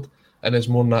forward in his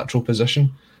more natural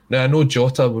position. Now, I know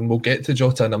Jota, when we'll get to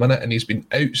Jota in a minute, and he's been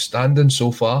outstanding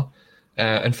so far.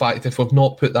 In fact, if we've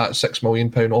not put that £6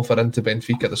 million offer into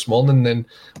Benfica this morning, then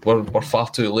we're far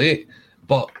too late.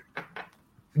 But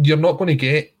you're not going to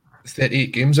get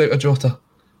 38 games out of Jota.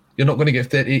 You're not going to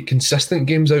get 38 consistent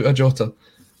games out of Jota.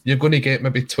 You're going to get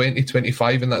maybe 20,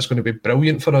 25, and that's going to be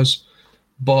brilliant for us.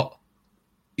 But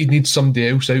he needs somebody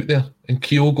else out there. And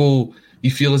Kyogo,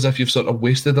 you feel as if you've sort of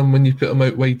wasted him when you put him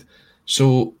out wide.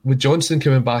 So with Johnston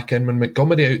coming back in, when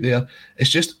Montgomery out there, it's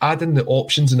just adding the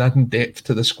options and adding depth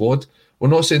to the squad. We're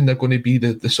not saying they're going to be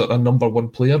the sort of number one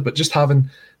player, but just having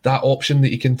that option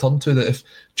that you can turn to, that if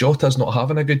Jota's not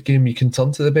having a good game, you can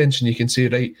turn to the bench and you can say,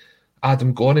 right,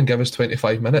 Adam, go on and give us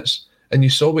 25 minutes. And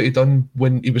you saw what he done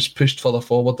when he was pushed further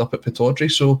forward up at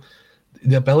Pittodrie. So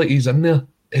the ability's in there.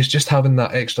 It's just having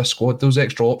that extra squad, those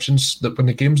extra options, that when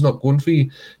the game's not going for you,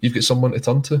 you've got someone to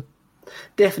turn to.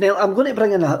 Definitely. I'm going to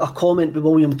bring in a comment with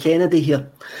William Kennedy here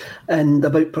and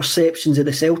about perceptions of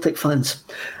the Celtic fans.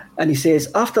 And he says,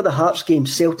 after the Hearts game,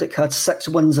 Celtic had 6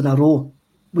 wins in a row.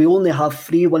 We only have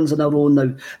 3 wins in a row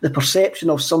now. The perception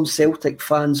of some Celtic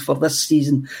fans for this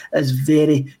season is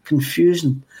very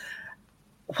confusing.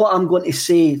 What I'm going to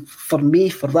say for me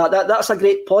for that's a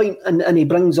great point. And he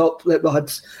brings up that we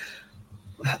had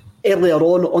earlier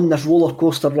on this roller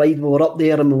coaster ride, we were up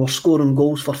there and we were scoring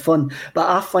goals for fun. But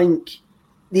I think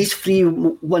these 3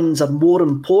 wins are more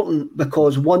important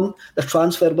because, one, the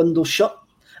transfer window's shut.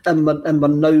 And we're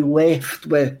now left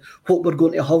with what we're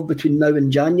going to have between now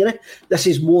and January. This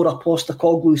is more a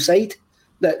Postecoglou side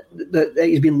that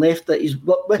he's been left, that he's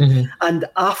worked with. Mm-hmm. And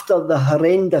after the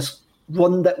horrendous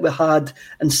run that we had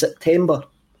in September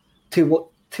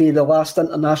to the last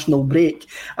international break,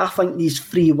 I think these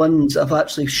 3 wins have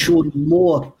actually shown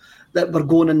more that we're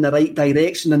going in the right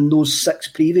direction than those 6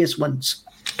 previous wins.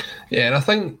 Yeah, and I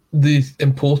think the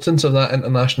importance of that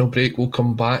international break will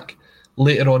come back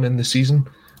later on in the season,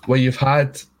 where you've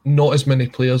had not as many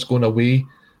players going away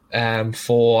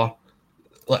for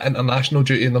international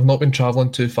duty, and they've not been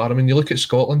travelling too far. I mean, you look at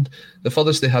Scotland, the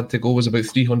furthest they had to go was about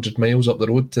 300 miles up the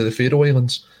road to the Faroe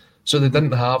Islands, so they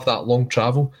didn't have that long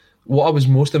travel. What I was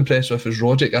most impressed with was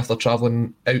Rogic, after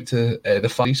travelling out to the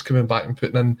Far East, coming back and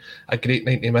putting in a great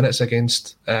 90 minutes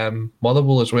against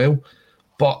Motherwell as well.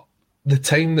 But the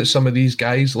time that some of these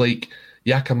guys like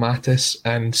Giakoumakis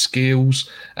and Scales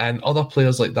and other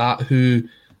players like that who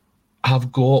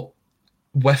have got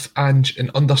with Ange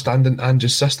and understanding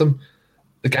Ange's system,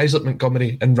 the guys like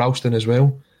Montgomery and Ralston as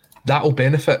well, that'll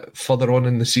benefit further on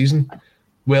in the season,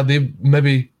 where they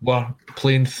maybe were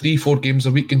playing 3-4 games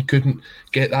a week and couldn't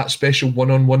get that special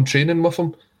one-on-one training with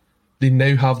them. They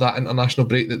now have that international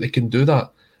break that they can do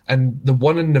that. And the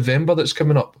one in November that's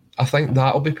coming up, I think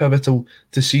that'll be pivotal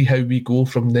to see how we go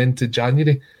from then to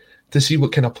January, to see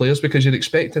what kind of players, because you're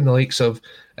expecting the likes of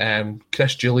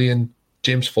Chris Julian,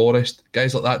 James Forrest,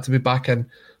 guys like that to be back in.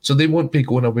 So they won't be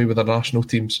going away with their national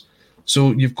teams.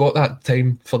 So you've got that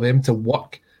time for them to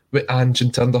work with Ange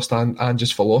and to understand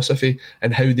Ange's philosophy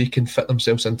and how they can fit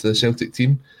themselves into the Celtic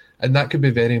team. And that could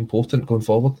be very important going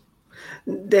forward.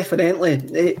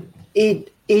 Definitely.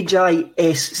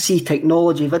 AGISC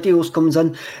technology videos comes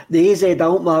in. The AZ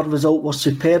Alkmaar result was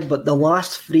superb, but the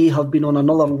last three have been on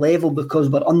another level because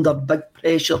we're under big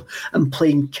pressure and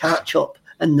playing catch up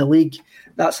in the league.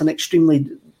 That's an extremely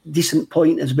decent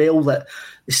point as well, that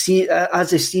as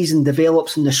the season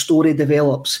develops and the story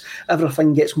develops,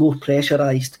 everything gets more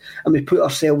pressurised and we put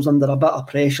ourselves under a bit of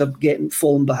pressure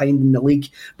falling behind in the league.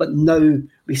 But now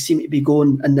we seem to be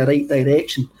going in the right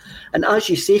direction. And as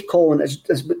you say, Colin,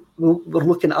 we're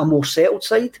looking at a more settled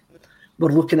side. We're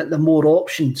looking at the more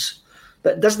options.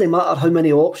 But it doesn't matter how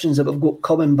many options that we've got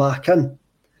coming back in.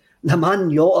 The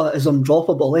man Jota is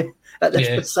undroppable, eh? At this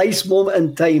precise moment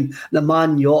in time, the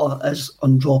man Jota is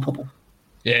undroppable.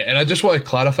 Yeah, and I just want to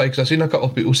clarify, because I've seen a couple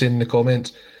of people saying in the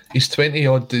comments, he's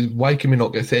 20-odd, why can we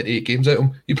not get 38 games out of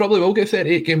him? You probably will get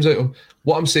 38 games out of him.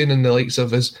 What I'm saying in the likes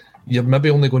of is, you're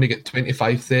maybe only going to get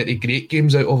 25, 30 great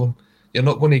games out of him. You're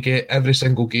not going to get every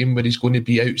single game where he's going to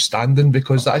be outstanding,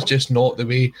 because that's just not the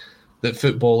way that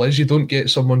football is. You don't get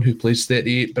someone who plays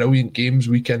 38 brilliant games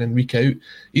week in and week out.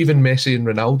 Even Messi and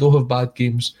Ronaldo have bad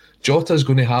games. Jota's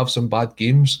going to have some bad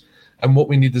games, and what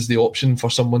we need is the option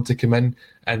for someone to come in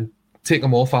and take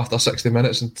him off after 60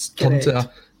 minutes and turn to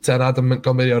an Adam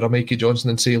Montgomery or a Mikey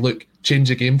Johnson and say, look, change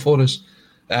the game for us.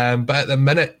 But at the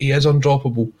minute, he is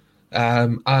undroppable.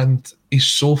 And he's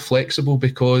so flexible,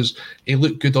 because he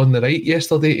looked good on the right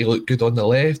yesterday, he looked good on the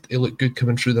left, he looked good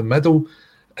coming through the middle,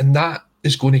 and that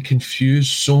is going to confuse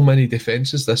so many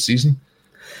defences this season,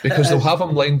 because they'll have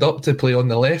him lined up to play on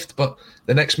the left, but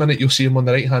the next minute you'll see him on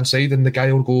the right hand side and the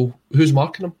guy will go, who's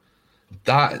marking him?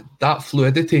 That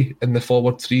fluidity in the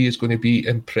forward three is going to be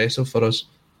impressive for us.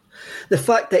 The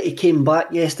fact that he came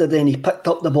back yesterday and he picked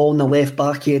up the ball in the left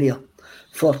back area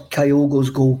for Kyogo's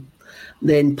goal,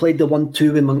 then played the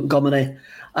 1-2 with Montgomery,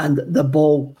 and the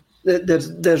ball,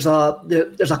 there's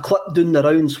a clip down the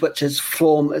rounds which is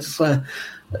from, it's a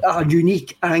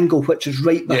unique angle which is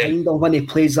right behind him when he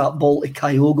plays that ball to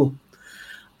Kyogo,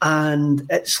 and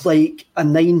it's like a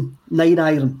nine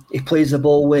iron he plays the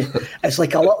ball with. It's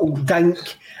like a little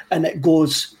dink, and it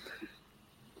goes.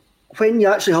 When you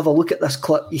actually have a look at this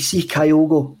clip, you see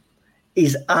Kyogo,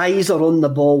 his eyes are on the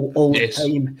ball all the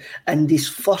time, and his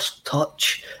first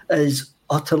touch is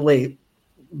utterly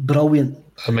brilliant.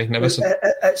 Magnificent.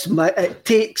 It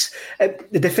takes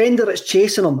the defender that's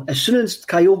chasing him. As soon as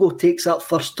Kyogo takes that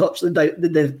first touch,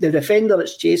 the defender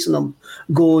that's chasing him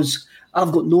goes,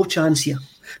 I've got no chance here,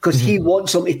 because he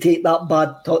wants him to take that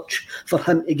bad touch for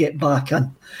him to get back in.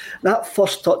 That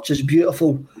first touch is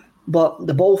beautiful, but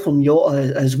the ball from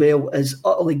Jota as well is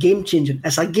utterly game-changing.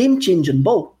 It's a game-changing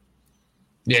ball.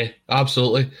 Yeah,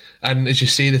 absolutely. And as you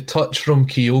say, the touch from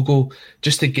Kyogo,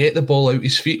 just to get the ball out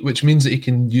his feet, which means that he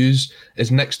can use his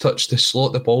next touch to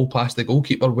slot the ball past the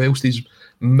goalkeeper whilst he's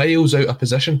miles out of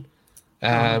position.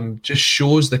 Just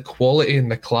shows the quality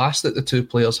and the class that the two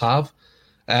players have.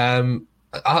 I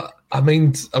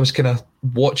was kind of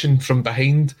watching from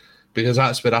behind, because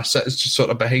that's where I sit, it's just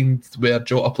sort of behind where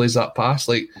Jota plays that pass.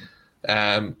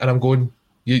 And I'm going,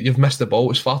 you've missed the ball,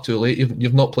 it's far too late,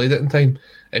 you've not played it in time.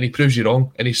 And he proves you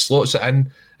wrong, and he slots it in.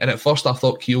 And at first I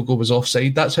thought Kyogo was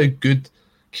offside. That's how good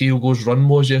Kyogo's run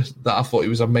was, that I thought he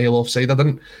was a mile offside. I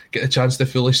didn't get a chance to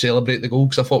fully celebrate the goal,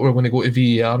 because I thought we were going to go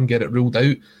to VAR and get it ruled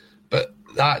out. But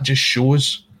that just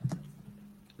shows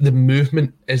the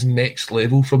movement is next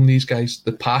level from these guys.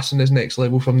 The passing is next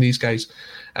level from these guys.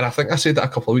 And I think I said that a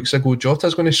couple of weeks ago,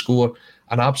 Jota's going to score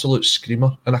an absolute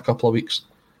screamer in a couple of weeks.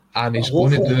 And he's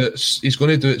going to do it. He's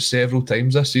going to do it several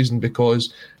times this season,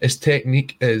 because his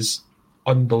technique is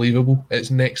unbelievable. It's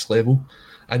next level,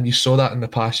 and you saw that in the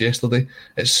pass yesterday.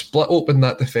 It split open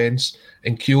that defence,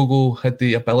 and Kyogo had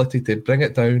the ability to bring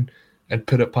it down and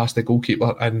put it past the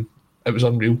goalkeeper, and it was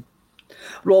unreal.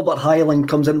 Robert Hyland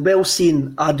comes in. Well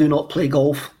seen. I do not play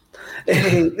golf.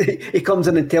 He comes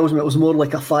in and tells me it was more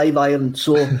like a 5-iron.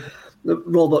 So.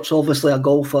 Robert's obviously a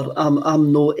golfer.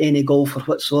 I'm not any golfer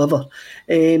whatsoever.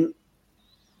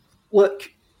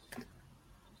 Look,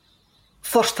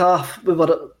 first half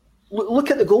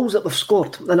look at the goals that we've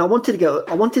scored, and I wanted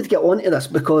to get onto this,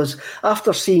 because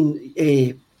after seeing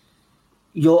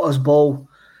Jota's ball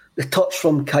the touch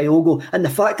from Kyogo, and the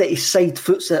fact that he side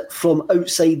foots it from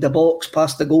outside the box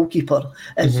past the goalkeeper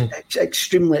is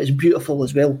extremely, it's beautiful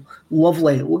as well.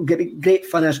 Lovely, great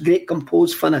finish, great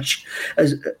composed finish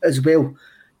as well.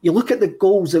 You look at the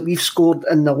goals that we've scored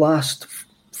in the last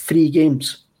 3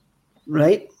 games,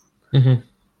 right?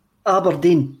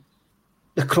 Aberdeen,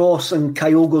 the cross and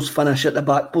Kyogo's finish at the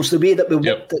back post, the way that we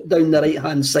whipped it down the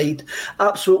right-hand side.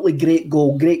 Absolutely great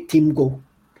goal, great team goal.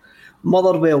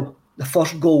 Motherwell, the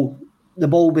first goal, the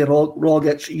ball by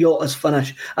Rogic, Jota's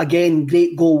finish. Again,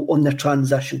 great goal on the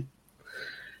transition.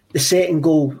 The second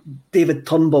goal, David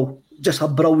Turnbull, just a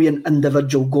brilliant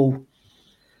individual goal.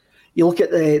 You look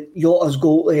at the Jota's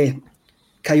goal,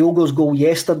 Kyogo's goal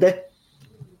yesterday,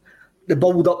 the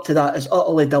build up to that is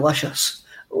utterly delicious.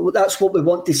 That's what we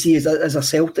want to see as a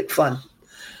Celtic fan.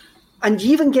 And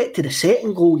you even get to the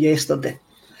second goal yesterday,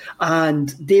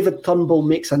 and David Turnbull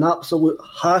makes an absolute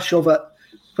hash of it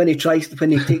when he takes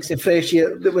the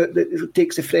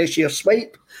fresh air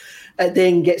swipe. It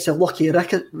then gets the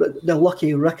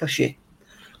lucky ricochet.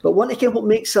 But what again, what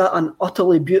makes that an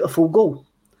utterly beautiful goal?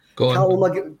 Callum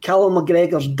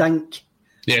McGregor's dink.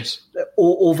 Yes.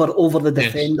 Over the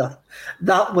defender.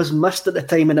 That was missed at the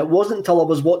time, and it wasn't until I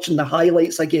was watching the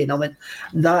highlights again I went,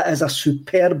 that is a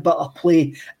superb bit of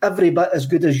play, every bit as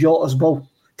good as Jota's ball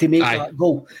to make that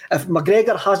goal. If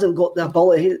McGregor hasn't got the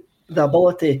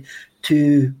ability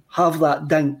to have that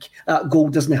dink, that goal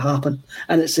doesn't happen.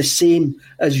 And it's the same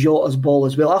as Jota's ball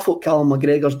as well. I thought Callum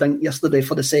McGregor's dink yesterday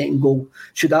for the second goal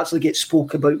should actually get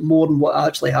spoke about more than what it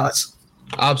actually has.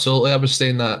 Absolutely. I was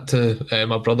saying that to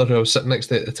my brother who I was sitting next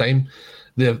to at the time.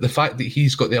 The fact that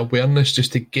he's got the awareness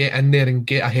just to get in there and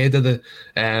get ahead of the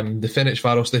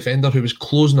Ferencváros defender who was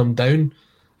closing him down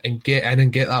and get in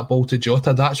and get that ball to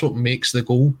Jota, that's what makes the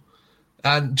goal.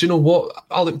 And do you know what?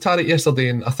 I looked at it yesterday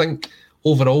and I think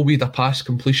overall we had a pass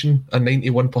completion of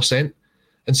 91%.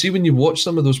 And see, when you watch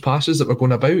some of those passes that were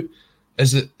going about,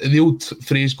 is that the old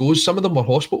phrase goes, some of them were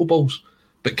hospital balls.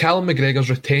 But Callum McGregor's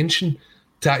retention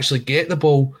to actually get the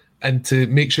ball and to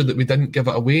make sure that we didn't give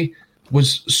it away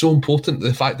was so important,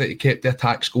 the fact that he kept the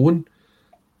attacks going.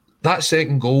 That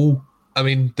second goal, I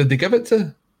mean, did they give it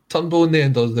to Turnbull in the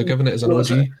end, or are they giving it as an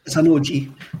OG? It's an OG.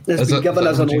 It's been given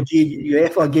as an OG.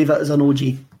 UEFA gave it as an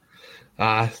OG.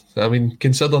 I mean,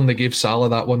 considering they gave Salah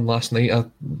that one last night,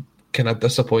 I'm kind of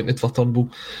disappointed for Turnbull.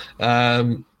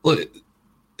 Look,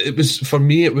 it was, for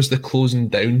me, it was the closing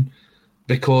down,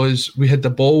 because we had the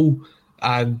ball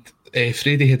and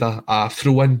Freddie had a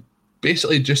throw-in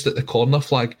basically just at the corner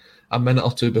flag a minute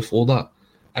or two before that,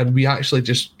 and we actually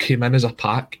just came in as a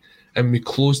pack and we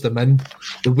closed them in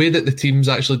the way that the teams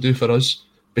actually do for us,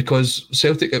 because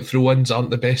Celtic at throw-ins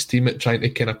aren't the best team at trying to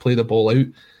kind of play the ball out,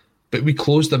 but we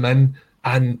closed them in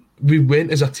and we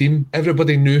went as a team.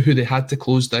 Everybody knew who they had to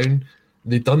close down.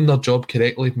 They done their job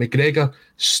correctly. McGregor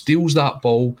steals that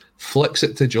ball, flicks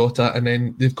it to Jota, and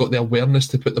then they've got the awareness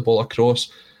to put the ball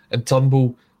across. And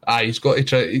Turnbull, he's got to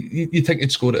try. You think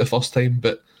he'd score it the first time,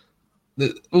 but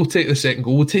we'll take the second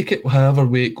goal. We'll take it however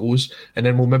way it goes, and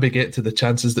then we'll maybe get to the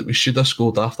chances that we should have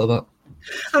scored after that.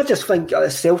 I just think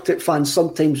as Celtic fans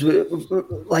sometimes,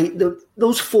 like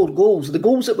those 4 goals, the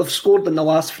goals that we've scored in the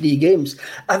last 3 games,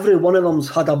 every one of them's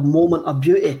had a moment of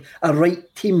beauty, a right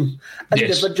team,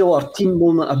 individual or team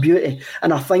moment of beauty.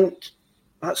 And I think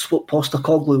that's what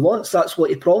Postecoglou wants. That's what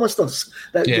he promised us,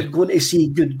 that we're going to see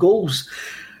good goals.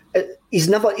 He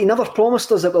never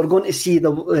promised us that we're going to see the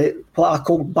what I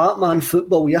called Batman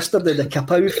football yesterday, the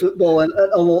Kapow football and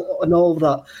all of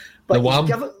that. But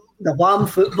the wham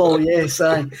football, yes.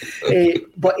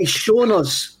 But he's shown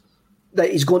us that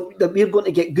we're going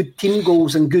to get good team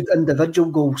goals and good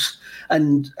individual goals,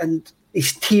 and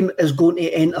his team is going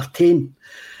to entertain.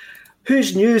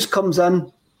 Whose news comes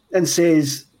in and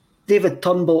says David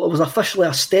Turnbull, it was officially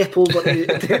a step over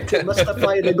to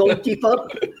mystify the goalkeeper.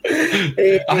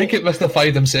 I think it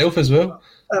mystified himself as well.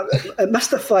 It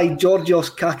mystified Georgios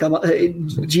Giacomakis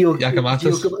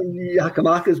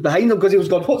behind him, because he was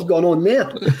going, what's going on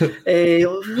there?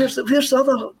 Where's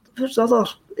other?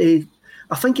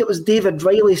 I think it was David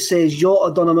Riley says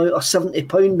Jota done him out of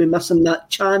 £70 by missing that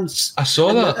chance. I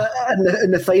saw that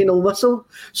in the final whistle.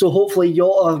 So hopefully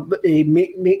Jota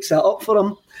makes that up for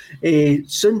him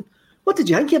soon. What did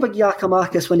you think about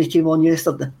Giacomakis when he came on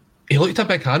yesterday? He looked a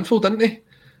big handful, didn't he?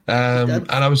 And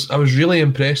I was really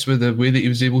impressed with the way that he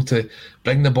was able to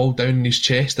bring the ball down in his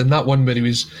chest. And that one where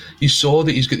you saw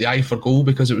that he's got the eye for goal,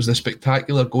 because it was the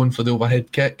spectacular going for the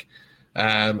overhead kick.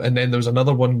 And then there was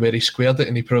another one where he squared it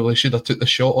and he probably should have took the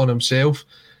shot on himself.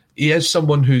 He is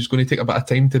someone who's going to take a bit of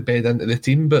time to bed into the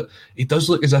team, but he does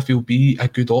look as if he'll be a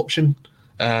good option.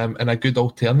 and a good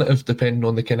alternative depending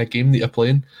on the kind of game that you're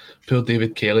playing. Poor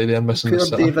David Kelly there missing the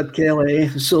sitter. David Kelly.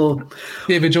 So,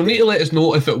 David, you'll need to let us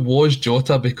know if it was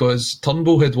Jota, because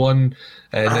Turnbull had one,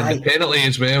 and then the penalty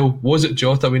as well. Was it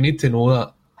Jota? We need to know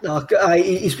that.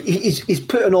 He's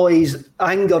putting all his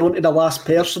anger onto the last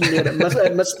person there.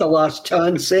 It missed the last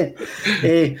chance. Here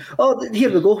we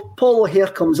go. Paul O'Hare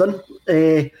comes in.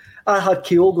 I had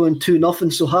Kyogo in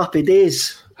 2-0, so happy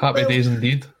days. Happy days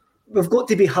indeed. We've got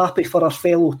to be happy for our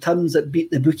fellow Tims that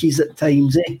beat the bookies at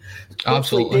times.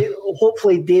 Absolutely.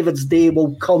 Hopefully David's day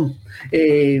will come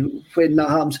when that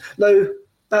happens. Now,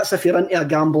 that's if you're into a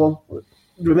gamble.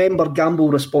 Remember, gamble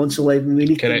responsibly. We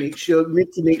need to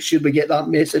make sure we get that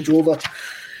message over.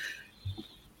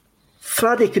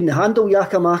 Friday couldn't handle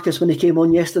Giakoumakis when he came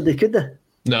on yesterday, could they?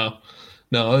 No.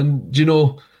 And you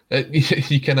know,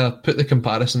 you kind of put the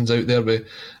comparisons out there with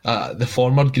the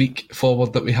former Greek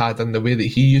forward that we had and the way that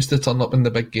he used to turn up in the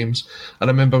big games. I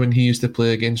remember when he used to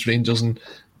play against Rangers, and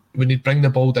when he'd bring the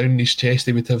ball down his chest,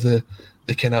 he would have the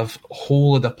kind of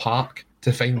whole of the park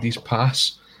to find his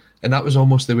pass. And that was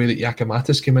almost the way that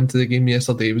Giakoumakis came into the game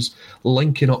yesterday. He was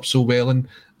linking up so well, and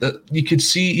that you could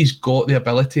see he's got the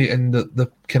ability, and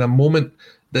the kind of moment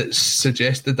that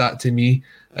suggested that to me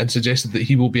and suggested that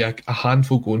he will be a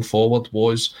handful going forward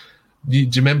was, do you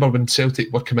remember when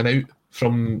Celtic were coming out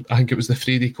from, I think it was the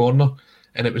Frady corner,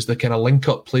 and it was the kind of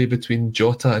link-up play between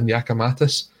Jota and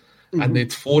Giakoumakis, and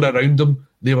they'd 4 around them.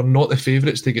 They were not the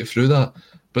favourites to get through that,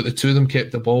 but the two of them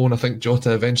kept the ball, and I think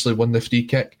Jota eventually won the free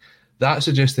kick. That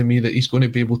suggests to me that he's going to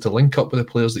be able to link up with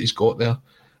the players that he's got there,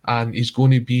 and he's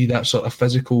going to be that sort of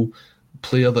physical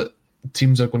player that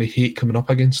teams are going to hate coming up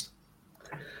against.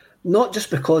 Not just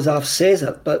because I've said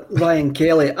it, but Ryan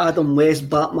Kelly, Adam West,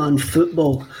 Batman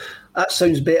Football. That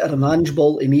sounds better than Ange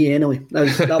Ball to me anyway. Now,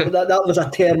 that was a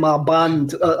term I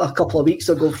banned a couple of weeks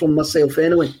ago from myself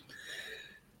anyway.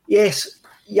 Yes,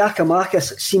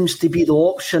 Giakoumakis seems to be the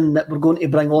option that we're going to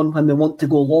bring on when we want to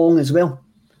go long as well.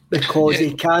 Because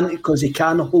he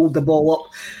can hold the ball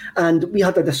up. And we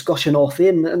had a discussion off air,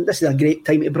 and this is a great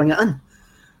time to bring it in.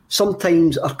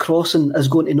 Sometimes our crossing is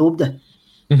going to nobody.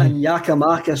 And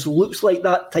Giakoumakis looks like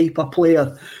that type of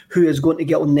player who is going to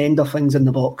get on the end of things in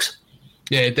the box.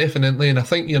 Yeah, definitely. And I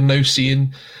think you're now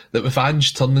seeing that with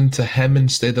Ange turning to him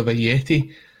instead of a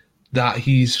Yeti, that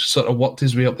he's sort of worked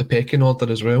his way up the pecking order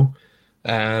as well.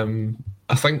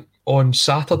 I think on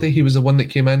Saturday he was the one that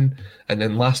came in, and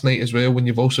then last night as well, when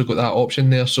you've also got that option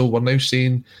there. So we're now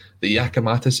saying that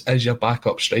Giakoumakis is your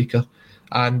backup striker,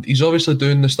 and he's obviously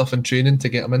doing the stuff in training to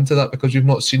get him into that, because we've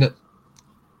not seen it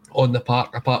on the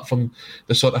park apart from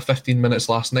the sort of 15 minutes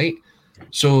last night.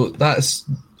 So that's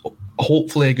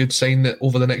hopefully a good sign that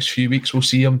over the next few weeks we'll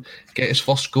see him get his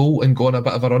first goal and go on a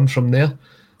bit of a run from there.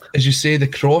 As you say, the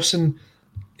crossing,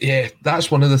 yeah,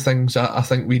 that's one of the things that I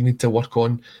think we need to work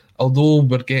on. Although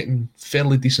we're getting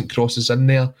fairly decent crosses in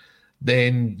there,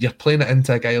 then you're playing it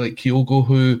into a guy like Kyogo,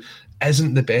 who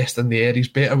isn't the best in the air. He's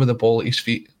better with the ball at his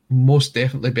feet. Most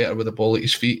definitely better with the ball at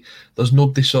his feet. There's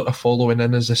nobody sort of following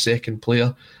in as a second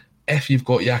player. If you've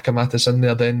got Giakoumakis in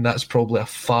there, then that's probably a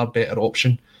far better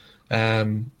option.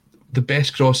 The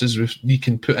best crosses you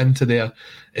can put into there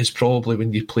is probably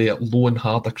when you play it low and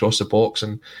hard across the box,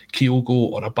 and Kyogo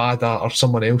or Abada or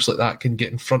someone else like that can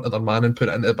get in front of their man and put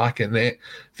it into the back of the net.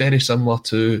 Very similar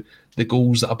to the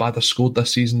goals that Abada scored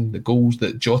this season, the goals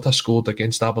that Jota scored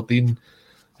against Aberdeen,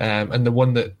 and the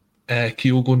one that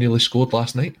Kyogo nearly scored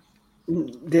last night.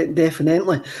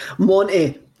 Definitely.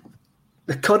 Monty,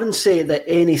 the currency that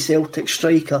any Celtic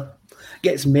striker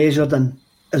gets measured in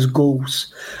is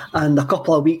goals. And a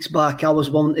couple of weeks back, I was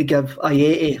willing to give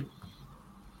Ayeti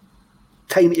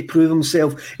time to prove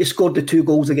himself. He scored the 2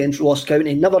 goals against Ross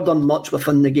County. Never done much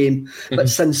within the game, but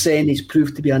since then he's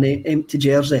proved to be an empty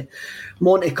jersey.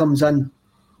 Monty comes in.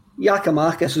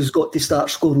 Giakoumakis has got to start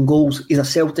scoring goals. He's a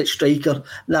Celtic striker.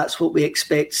 That's what we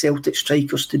expect Celtic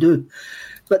strikers to do.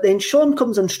 But then Sean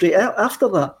comes in straight after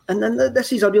that. And then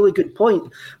this is a really good point.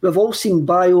 We've all seen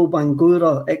Bayo,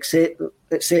 Bangura,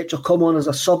 etc. come on as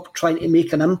a sub trying to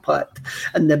make an impact.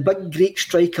 And the big Greek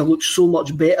striker looks so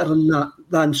much better in that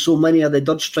than so many of the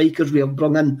Dutch strikers we have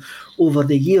brought in over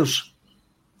the years.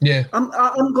 Yeah.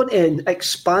 I'm going to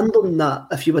expand on that,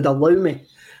 if you would allow me.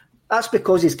 That's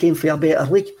because he's came for a better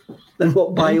league than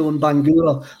what Bayo and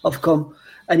Bangura have come.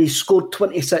 And he's scored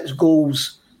 26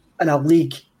 goals in a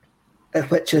league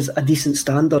which is a decent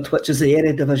standard, which is the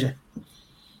Eredivisie.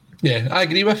 Yeah, I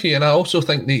agree with you, and I also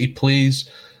think that he plays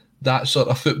that sort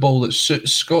of football that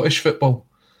suits Scottish football.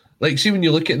 Like, see, when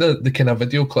you look at the kind of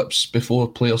video clips before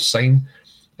players sign,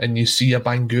 and you see a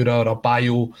Bangura or a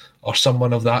Bayo or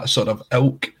someone of that sort of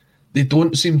ilk, they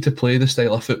don't seem to play the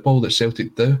style of football that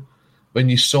Celtic do. When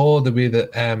you saw the way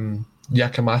that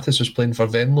Giakoumakis was playing for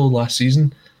Venlo last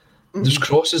season, those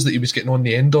crosses that he was getting on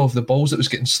the end of, the balls that was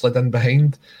getting slid in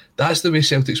behind, that's the way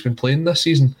Celtic's been playing this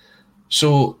season.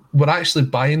 So we're actually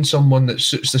buying someone that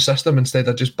suits the system instead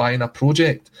of just buying a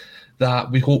project that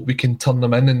we hope we can turn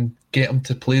them in and get them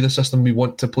to play the system we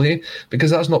want to play,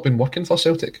 because that's not been working for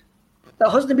Celtic. It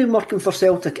hasn't been working for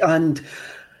Celtic, and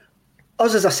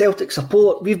us as a Celtic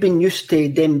support, we've been used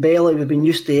to Dembele, we've been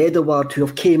used to Edouard, who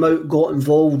have came out, got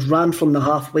involved, ran from the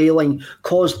halfway line,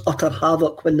 caused utter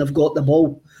havoc when they've got the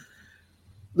ball.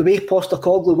 The way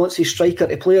Postecoglou wants his striker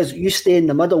to play is, you stay in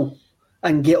the middle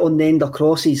and get on the end of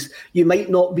crosses. You might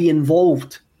not be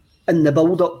involved in the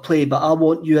build-up play, but I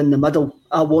want you in the middle.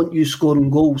 I want you scoring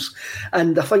goals.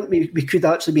 And I think we could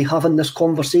actually be having this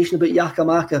conversation about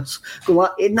Giakoumakis.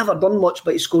 He'd never done much,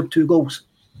 but he scored 2 goals.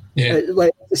 Yeah.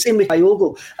 Like the same with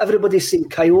Kyogo. Everybody's saying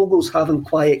Kyogo's having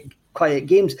quiet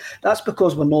games. That's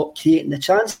because we're not creating the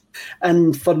chance.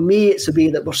 And for me, it's the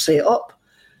way that we're set up.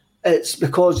 It's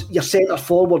because your centre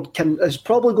forward is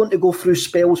probably going to go through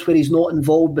spells where he's not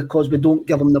involved because we don't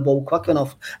give him the ball quick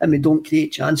enough and we don't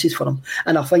create chances for him.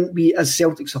 And I think we, as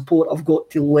Celtic support, have got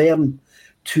to learn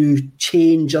to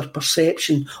change our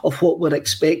perception of what we're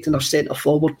expecting our centre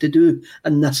forward to do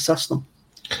in this system.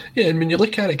 Yeah, and when you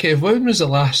look at it, Kev, when was the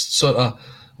last sort of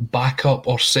backup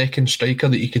or second striker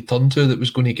that you could turn to that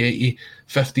was going to get you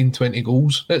 15, 20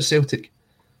 goals at Celtic?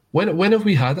 When have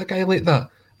we had a guy like that?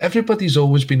 Everybody's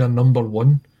always been a number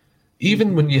one.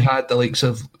 Even when you had the likes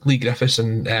of Lee Griffiths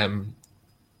and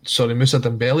Moussa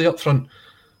Dembele up front,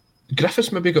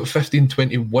 Griffiths maybe got 15,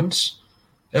 20 once.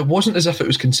 It wasn't as if it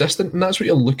was consistent, and that's what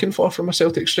you're looking for from a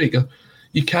Celtic striker.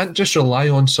 You can't just rely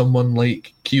on someone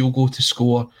like Kyogo to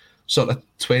score sort of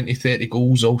 20, 30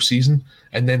 goals all season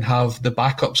and then have the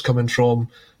backups coming from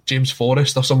James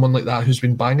Forrest or someone like that who's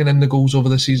been banging in the goals over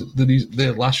the season,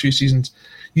 the last few seasons.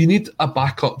 You need a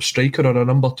backup striker or a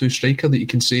number 2 striker that you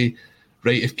can say,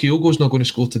 right, if Kyogo's not going to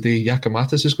score today,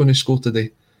 Giakoumakis is going to score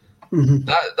today. Mm-hmm.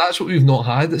 That's what we've not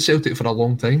had at Celtic for a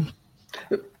long time.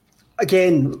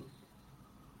 Again,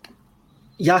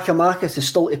 Giakoumakis is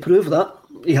still to prove that.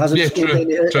 He hasn't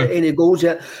scored any goals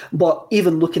yet. But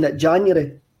even looking at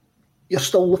January, you're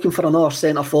still looking for another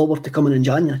centre forward to come in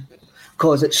January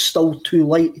because it's still too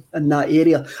light in that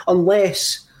area.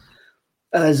 Unless,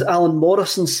 as Alan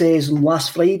Morrison says in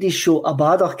last Friday's show,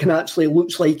 Abada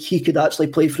looks like he could actually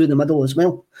play through the middle as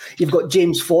well. You've got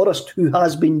James Forrest, who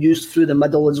has been used through the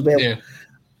middle as well. Yeah.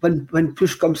 When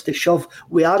push comes to shove,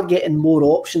 we are getting more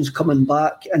options coming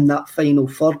back in that final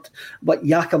third. But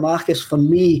Giakoumakis, for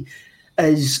me,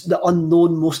 is the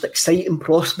unknown most exciting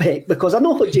prospect because I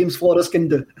know what James Forrest can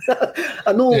do.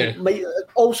 I know. Yeah.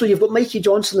 Also, you've got Mikey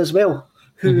Johnson as well.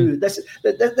 Who this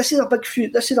is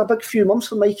a big few months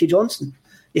for Mikey Johnson.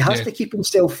 He has to keep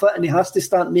himself fit and he has to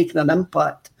start making an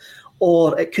impact,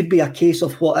 or it could be a case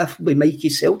of what if with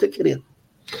Mikey's Celtic career.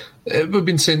 We've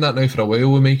been saying that now for a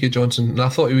while with Mikey Johnson, and I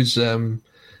thought he was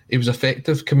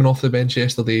effective coming off the bench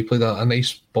yesterday. He played a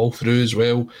nice ball through as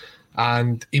well,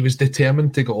 and he was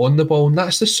determined to get on the ball. And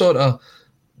that's the sort of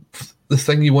the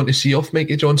thing you want to see off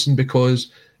Mikey Johnson,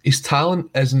 because his talent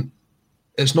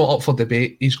it's not up for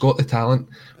debate. He's got the talent.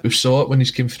 We saw it when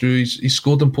he's came through. He's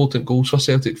scored important goals for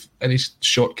Celtic in his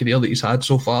short career that he's had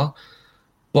so far.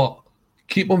 But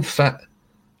keep him fit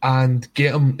and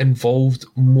get him involved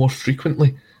more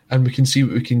frequently, and we can see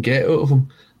what we can get out of him.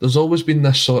 There's always been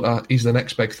this sort of, he's the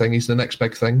next big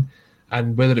thing,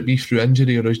 and whether it be through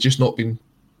injury or he's just not been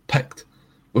picked,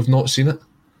 we've not seen it.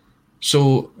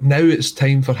 So now it's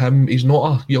time for him. He's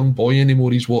not a young boy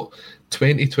anymore. He's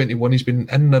 20, 21. He's been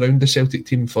in and around the Celtic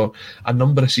team for a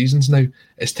number of seasons now.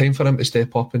 It's time for him to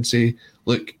step up and say,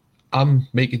 look, I'm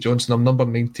Mikey Johnson, I'm number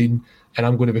 19, and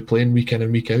I'm going to be playing week in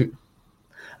and week out.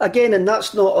 Again, and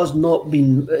that's not us not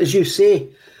being, as you say,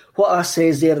 what I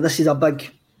says there, this is a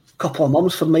big couple of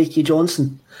months for Mikey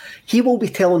Johnson. He will be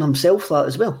telling himself that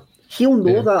as well. He'll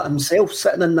know that himself,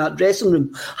 sitting in that dressing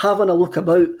room, having a look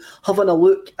about, having a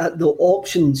look at the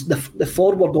options, the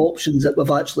forward options that we've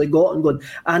actually got, and going,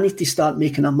 I need to start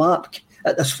making a mark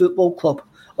at this football club,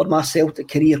 or my Celtic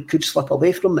career could slip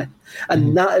away from me.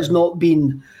 And that's not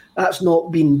been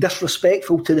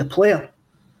disrespectful to the player.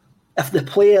 If the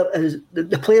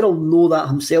player will know that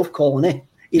himself, Colin,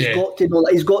 He's got to know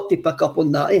that. He's got to pick up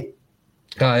on that,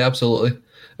 Aye, absolutely.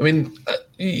 I mean,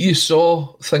 you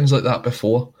saw things like that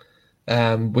before.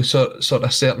 With sort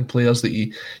of certain players that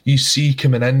you see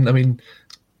coming in. I mean,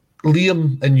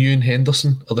 Liam and Ewan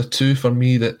Henderson are the two for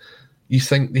me that you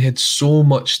think they had so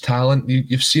much talent.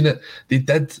 You've seen it. They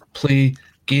did play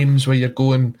games where you're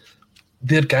going,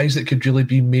 they're guys that could really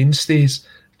be mainstays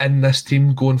in this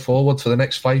team going forward for the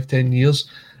next 5-10 years.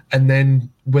 And then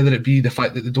whether it be the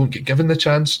fact that they don't get given the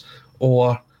chance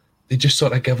or they just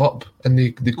sort of give up and they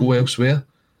go elsewhere,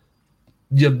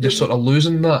 you're sort of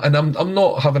losing that. And I'm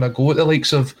not having a go at the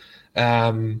likes of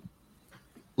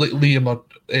like Liam or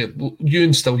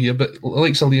Ewan's still here, but the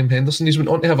likes of Liam Henderson, he's went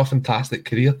on to have a fantastic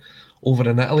career over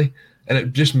in Italy, and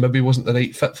it just maybe wasn't the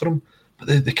right fit for him. But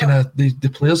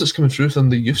the players that's coming through from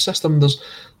the youth system,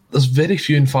 there's very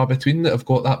few and far between that have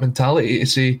got that mentality to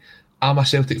say, I'm a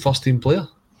Celtic first team player.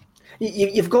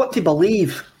 You've got to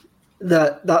believe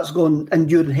that that's gone in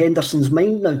Ewan Henderson's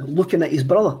mind now, looking at his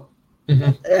brother.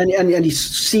 Mm-hmm. And he's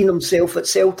seen himself at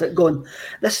Celtic going,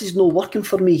 this is not working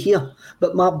for me here,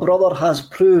 but my brother has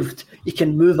proved he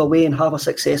can move away and have a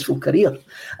successful career.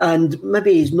 And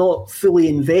maybe he's not fully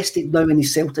invested now in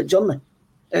his Celtic journey.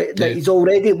 That he's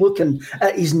already looking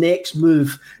at his next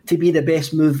move to be the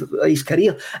best move of his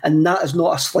career. And that is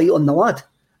not a slight on the lad.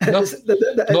 No,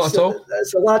 not at all.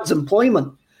 It's the lad's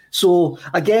employment. So,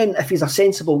 again, if he's a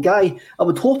sensible guy, I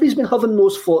would hope he's been having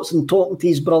those thoughts and talking to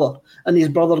his brother, and his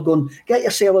brother going, get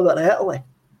yourself out of Italy,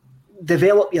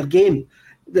 develop your game.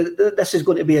 This is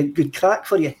going to be a good crack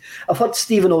for you. I've heard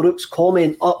Stephen O'Rourke's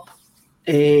comment up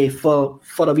for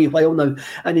a wee while now,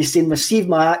 and he's saying, receive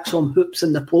my Axon hoops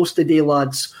in the post today,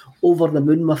 lads, over the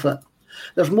moon with it.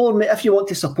 There's more. If you want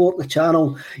to support the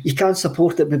channel, you can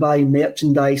support it by buying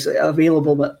merchandise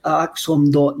available at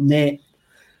axon.net.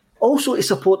 Also to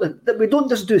support it, that we don't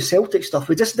just do Celtic stuff.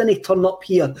 We just didn't turn up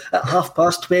here at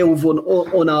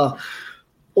 12:30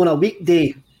 on a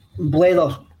weekday,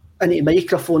 blether into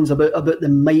microphones about the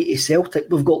mighty Celtic.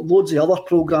 We've got loads of other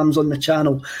programmes on the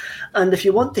channel. And if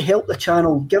you want to help the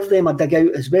channel, give them a dig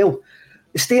out as well.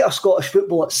 The State of Scottish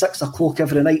Football at 6 o'clock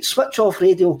every night. Switch off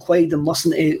Radio Clyde and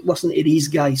listen to these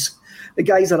guys. The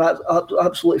guys are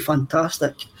absolutely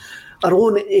fantastic. Our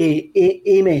own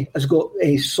Amy has got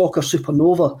a Soccer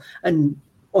Supernova, and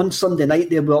on Sunday night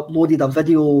they uploaded a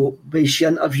video where she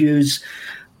interviews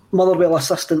Motherwell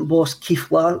assistant boss Keith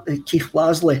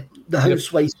Lasley, the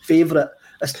housewife's favourite,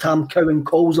 as Tam Cowan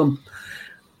calls him.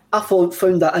 I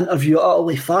found that interview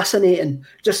utterly fascinating,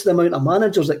 just the amount of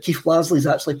managers that Keith Lasley's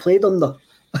actually played under.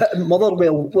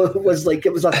 Motherwell was like,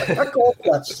 it was a tick-off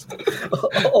list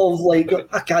of like,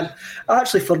 I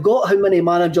actually forgot how many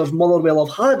managers Motherwell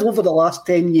have had over the last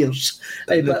 10 years.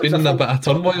 They've been in a bit of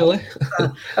turmoil, eh?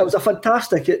 It was a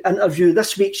fantastic interview.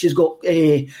 This week she's got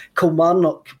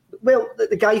Kilmarnock, well,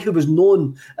 the guy who was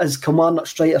known as Kilmarnock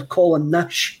striker Colin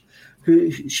Nish,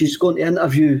 who she's going to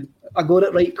interview. I got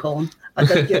it right, Colin. I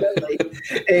did get it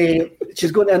right.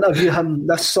 She's going to interview him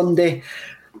this Sunday.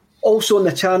 Also on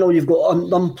the channel, you've got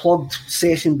an unplugged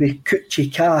session with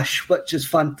Coochie Cash, which is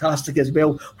fantastic as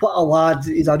well. What a lad.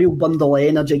 He's a real bundle of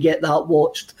energy. Get that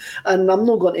watched. And I'm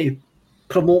not going to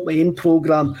promote my own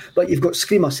programme, but you've got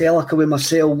Scream of Celica with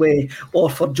Marcel Way, or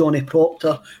for Johnny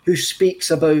Proctor, who speaks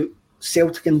about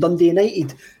Celtic and Dundee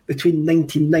United between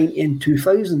 1990 and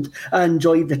 2000. I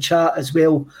enjoyed the chat as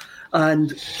well.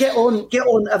 And get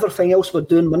on everything else we're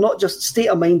doing. We're not just, State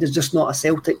of Mind is just not a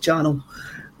Celtic channel.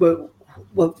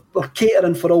 We're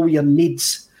catering for all your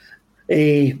needs.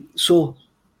 So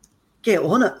get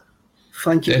on it.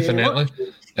 Thank you very much.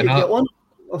 And get on.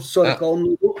 Oh, sorry,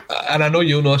 Colin. And I know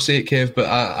you'll not say it, Kev, but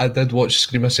I did watch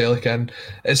Scream of Celica, and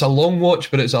it's a long watch,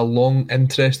 but it's a long,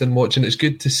 interesting watch, and it's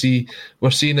good to see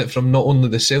we're seeing it from not only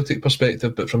the Celtic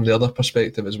perspective, but from the other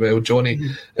perspective as well. Johnny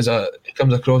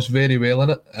comes across very well in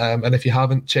it, and if you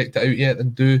haven't checked it out yet, then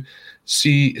do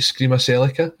see Scream of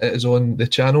Celica. It is on the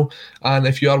channel, and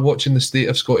if you are watching the State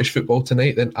of Scottish Football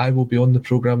tonight, then I will be on the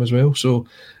programme as well, so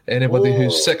anybody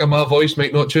who's sick of my voice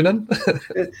might not tune in.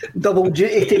 Double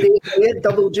duty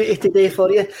today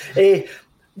for you. The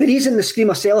reason the Scream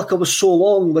of Celica was so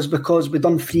long was because we'd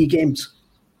done 3 games,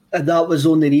 and that was the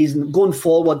only reason. Going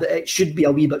forward, it should be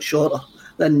a wee bit shorter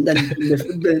than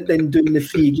doing the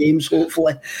 3 games,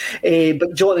 hopefully.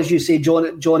 But John, as you say,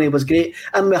 Johnny was great,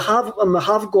 and we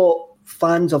have got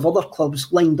fans of other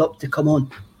clubs lined up to come on.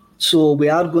 So we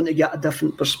are going to get a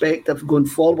different perspective going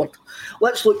forward.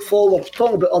 Let's look forward,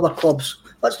 talking about other clubs,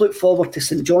 let's look forward to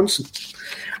St Johnstone.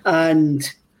 And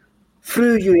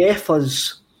through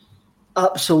UEFA's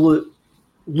absolute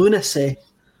lunacy,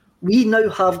 we now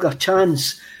have the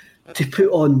chance to put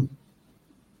on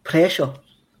pressure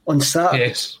on Saturday.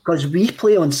 Yes. Because we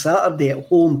play on Saturday at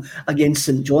home against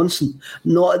St Johnstone,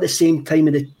 not at the same time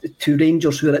of the 2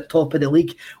 Rangers who are at top of the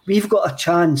league. We've got a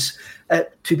chance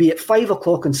to be at 5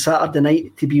 o'clock on Saturday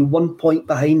night to be 1 point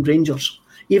behind Rangers,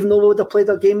 even though we would have played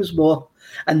our games more.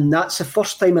 And that's the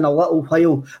first time in a little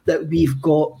while that we've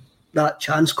got that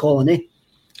chance, Colin, eh?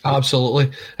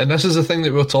 Absolutely. And this is the thing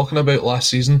that we were talking about last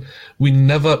season. We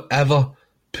never, ever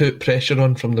put pressure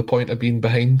on from the point of being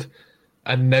behind.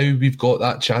 And now we've got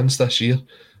that chance this year,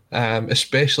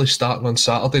 especially starting on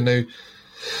Saturday. Now,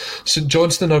 St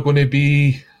Johnstone are going to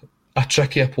be a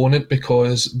tricky opponent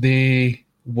because they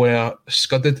were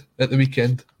scudded at the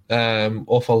weekend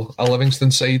off a Livingston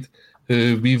side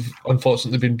who we've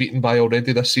unfortunately been beaten by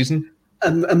already this season.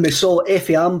 And we saw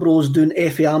Effie Ambrose doing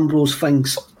Effie Ambrose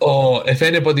things. Oh, if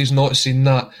anybody's not seen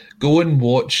that, go and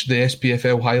watch the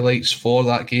SPFL highlights for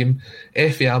that game.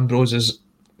 Effie Ambrose is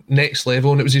next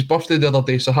level, and it was his birthday the other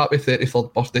day, so happy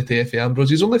 33rd birthday to Effie Ambrose.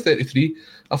 He's only 33.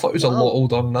 I thought he was a lot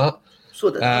older than that.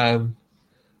 So did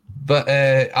but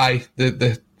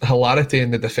the hilarity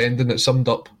in the defending that summed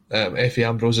up Effie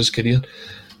Ambrose's career.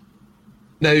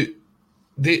 Now,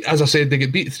 as I said, they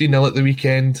get beat 3-0 at the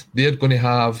weekend. They're going to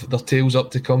have their tails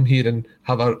up to come here and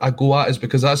have a go at us,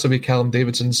 because that's the way Callum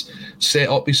Davidson's set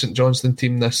up his St Johnstone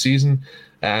team this season.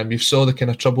 You saw the kind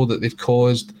of trouble that they've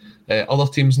caused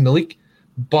other teams in the league.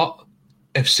 But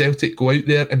if Celtic go out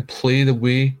there and play the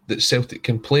way that Celtic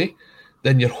can play,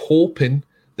 then you're hoping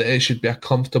that it should be a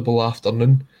comfortable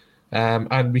afternoon.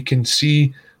 And we can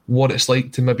see what it's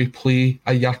like to maybe play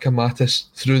a Giakoumakis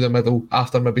through the middle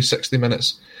after maybe 60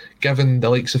 minutes, giving the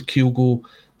likes of Kyogo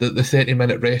the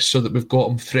 30-minute rest so that we've got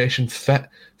him fresh and fit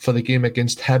for the game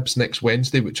against Hibs next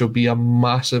Wednesday, which will be a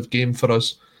massive game for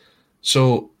us.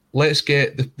 So let's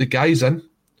get the guys in.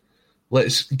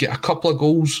 Let's get a couple of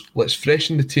goals. Let's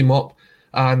freshen the team up.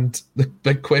 And the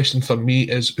big question for me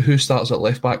is, who starts at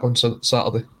left back on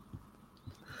Saturday?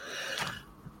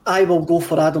 I will go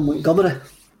for Adam Montgomery.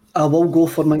 I will go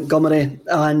for Montgomery,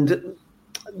 and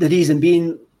the reason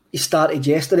being, he started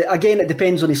yesterday. Again, it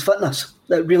depends on his fitness.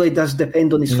 It really does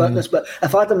depend on his fitness. But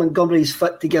if Adam Montgomery is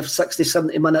fit to give 60,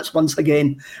 70 minutes once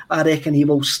again, I reckon he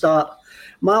will start.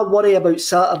 My worry about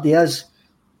Saturday is,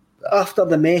 after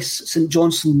the mess St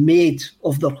Johnstone made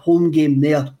of their home game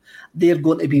there, they're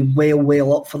going to be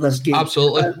well up for this game.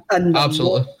 Absolutely.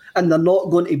 Absolutely. And they're not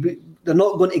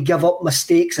going to give up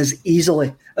mistakes as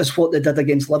easily as what they did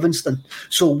against Livingston.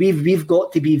 So we've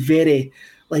got to be very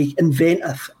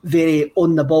inventive, very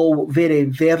on the ball, very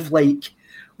Verve-like.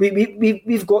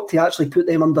 We've got to actually put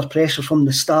them under pressure from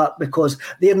the start, because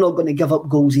they're not going to give up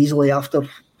goals easily after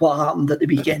what happened at the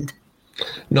weekend.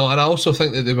 No, and I also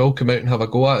think that they will come out and have a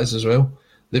go at us as well.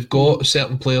 They've got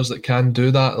certain players that can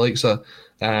do that, like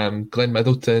Glenn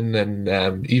Middleton,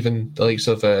 and even the likes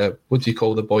of what do you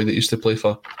call the boy that used to play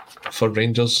for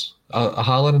Rangers,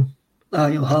 Halloran.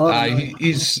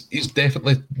 He's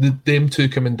definitely them two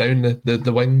coming down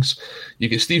the wings. You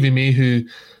get Stevie May, who,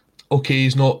 okay,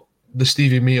 he's not the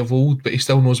Stevie May of old, but he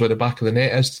still knows where the back of the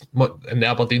net is, and the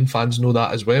Aberdeen fans know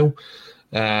that as well.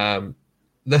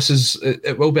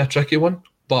 It will be a tricky one,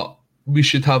 but we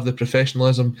should have the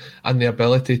professionalism and the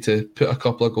ability to put a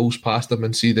couple of goals past them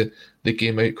and see the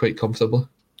game out quite comfortably.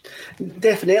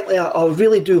 Definitely. I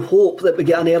really do hope that we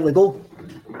get an early goal.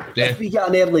 Yeah. If we get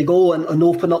an early goal and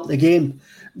open up the game,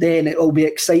 then it will be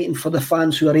exciting for the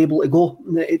fans who are able to go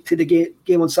to the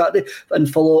game on Saturday and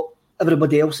follow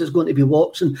everybody else is going to be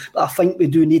watching. But I think we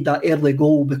do need that early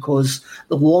goal, because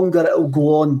the longer it will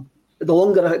go on, the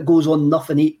longer it goes on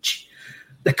nothing each,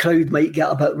 the crowd might get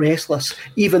a bit restless,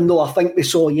 even though I think we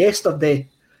saw yesterday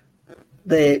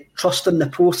the trust in the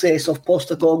process of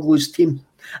Postecoglou's team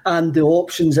and the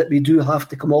options that we do have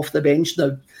to come off the bench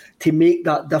now to make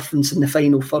that difference in the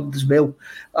final third as well.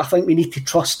 I think we need to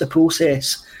trust the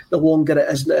process the longer it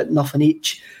is at nothing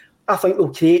each. I think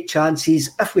we'll create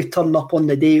chances. If we turn up on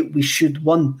the day, we should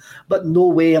win. But no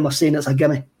way am I saying it's a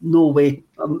gimme. No way.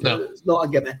 No. It's not a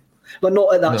gimme. We're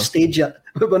not at that stage yet.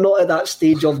 We're not at that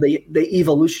stage of the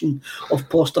evolution of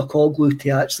Postecoglou to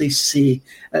actually say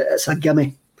it's a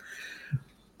gimme.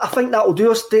 I think that will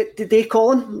do us today,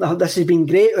 Colin. This has been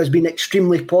great. It's been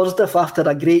extremely positive after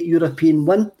a great European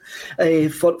win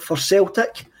for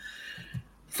Celtic.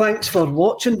 Thanks for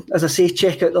watching. As I say,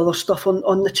 check out the other stuff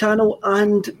on the channel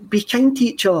and be kind to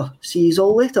each other. See you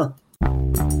all later.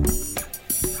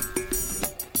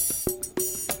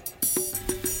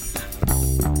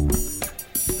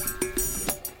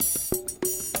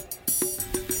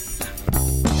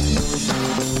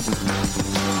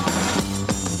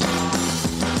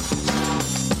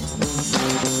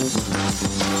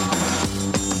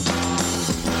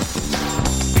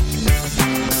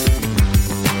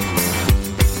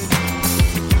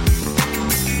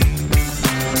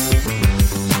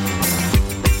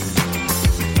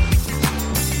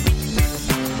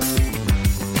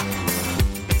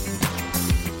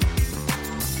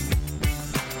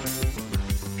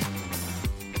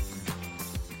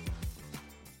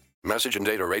 Message and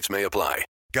data rates may apply.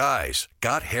 Guys,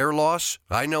 got hair loss?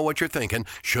 I know what you're thinking.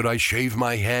 Should I shave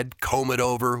my head, comb it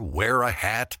over, wear a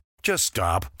hat? Just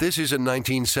stop. This isn't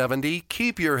 1970.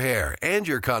 Keep your hair and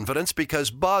your confidence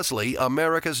because Bosley,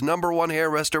 America's #1 hair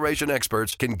restoration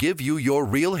experts, can give you your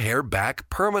real hair back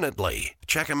permanently.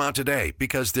 Check them out today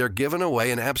because they're giving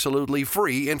away an absolutely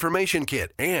free information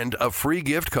kit and a free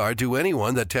gift card to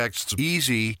anyone that texts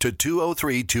EASY to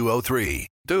 203-203.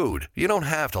 Dude, you don't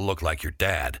have to look like your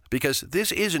dad because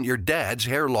this isn't your dad's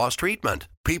hair loss treatment.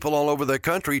 People all over the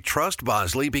country trust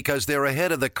Bosley because they're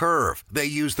ahead of the curve. They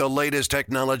use the latest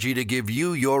technology to give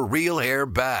you your real hair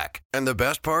back. And the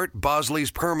best part? Bosley's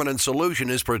permanent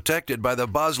solution is protected by the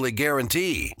Bosley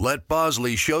Guarantee. Let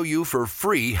Bosley show you for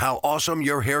free how awesome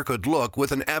your hair could look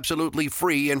with an absolutely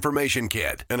free information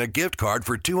kit and a gift card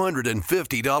for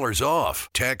 $250 off.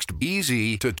 Text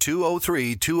EASY to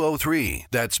 203-203.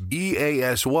 That's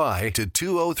BASY to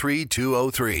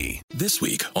 203-203. This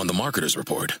week on The Marketer's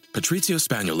Report, Patrizio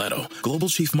Spagnoletto, Global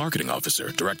Chief Marketing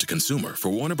Officer, Direct-to-Consumer for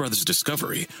Warner Brothers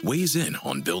Discovery, weighs in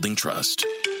on building trust.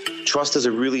 Trust is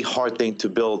a really hard thing to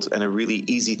build and a really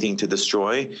easy thing to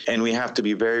destroy, and we have to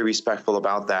be very respectful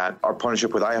about that. Our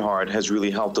partnership with iHeart has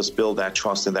really helped us build that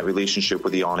trust and that relationship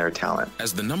with the on-air talent.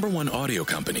 As the #1 audio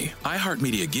company,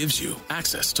 iHeartMedia gives you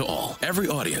access to all. Every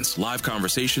audience, live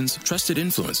conversations, trusted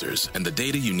influencers, and the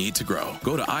data you need to grow.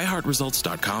 Go to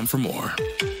iHeartResults.com for more.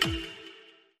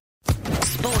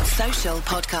 Sports Social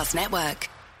Podcast Network.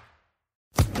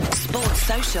 Sports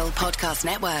Social Podcast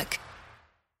Network.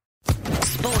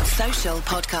 Sports Social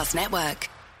Podcast Network.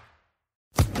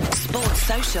 Sports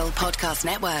Social Podcast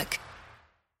Network.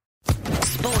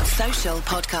 Sports Social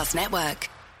Podcast Network.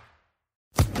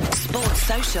 Sports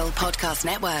Social Podcast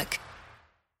Network.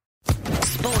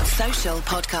 Sports Social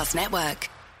Podcast Network.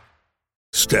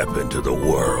 Step into the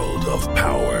world of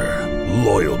power,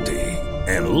 loyalty,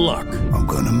 and luck. I'm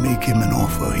gonna make him an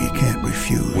offer he can't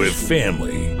refuse. With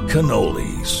family,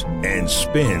 cannolis, and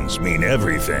spins mean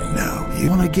everything. Now, you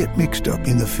wanna get mixed up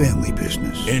in the family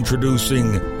business.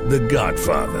 Introducing The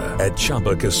Godfather at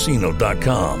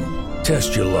ChumbaCasino.com.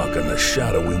 Test your luck in the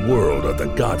shadowy world of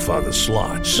The Godfather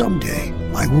slot. Someday,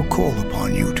 I will call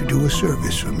upon you to do a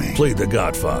service for me. Play The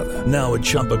Godfather now at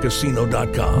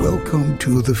ChumbaCasino.com. Welcome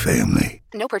to the family.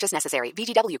 No purchase necessary.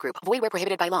 VGW Group. Void where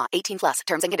prohibited by law. 18+.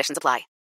 Terms and conditions apply.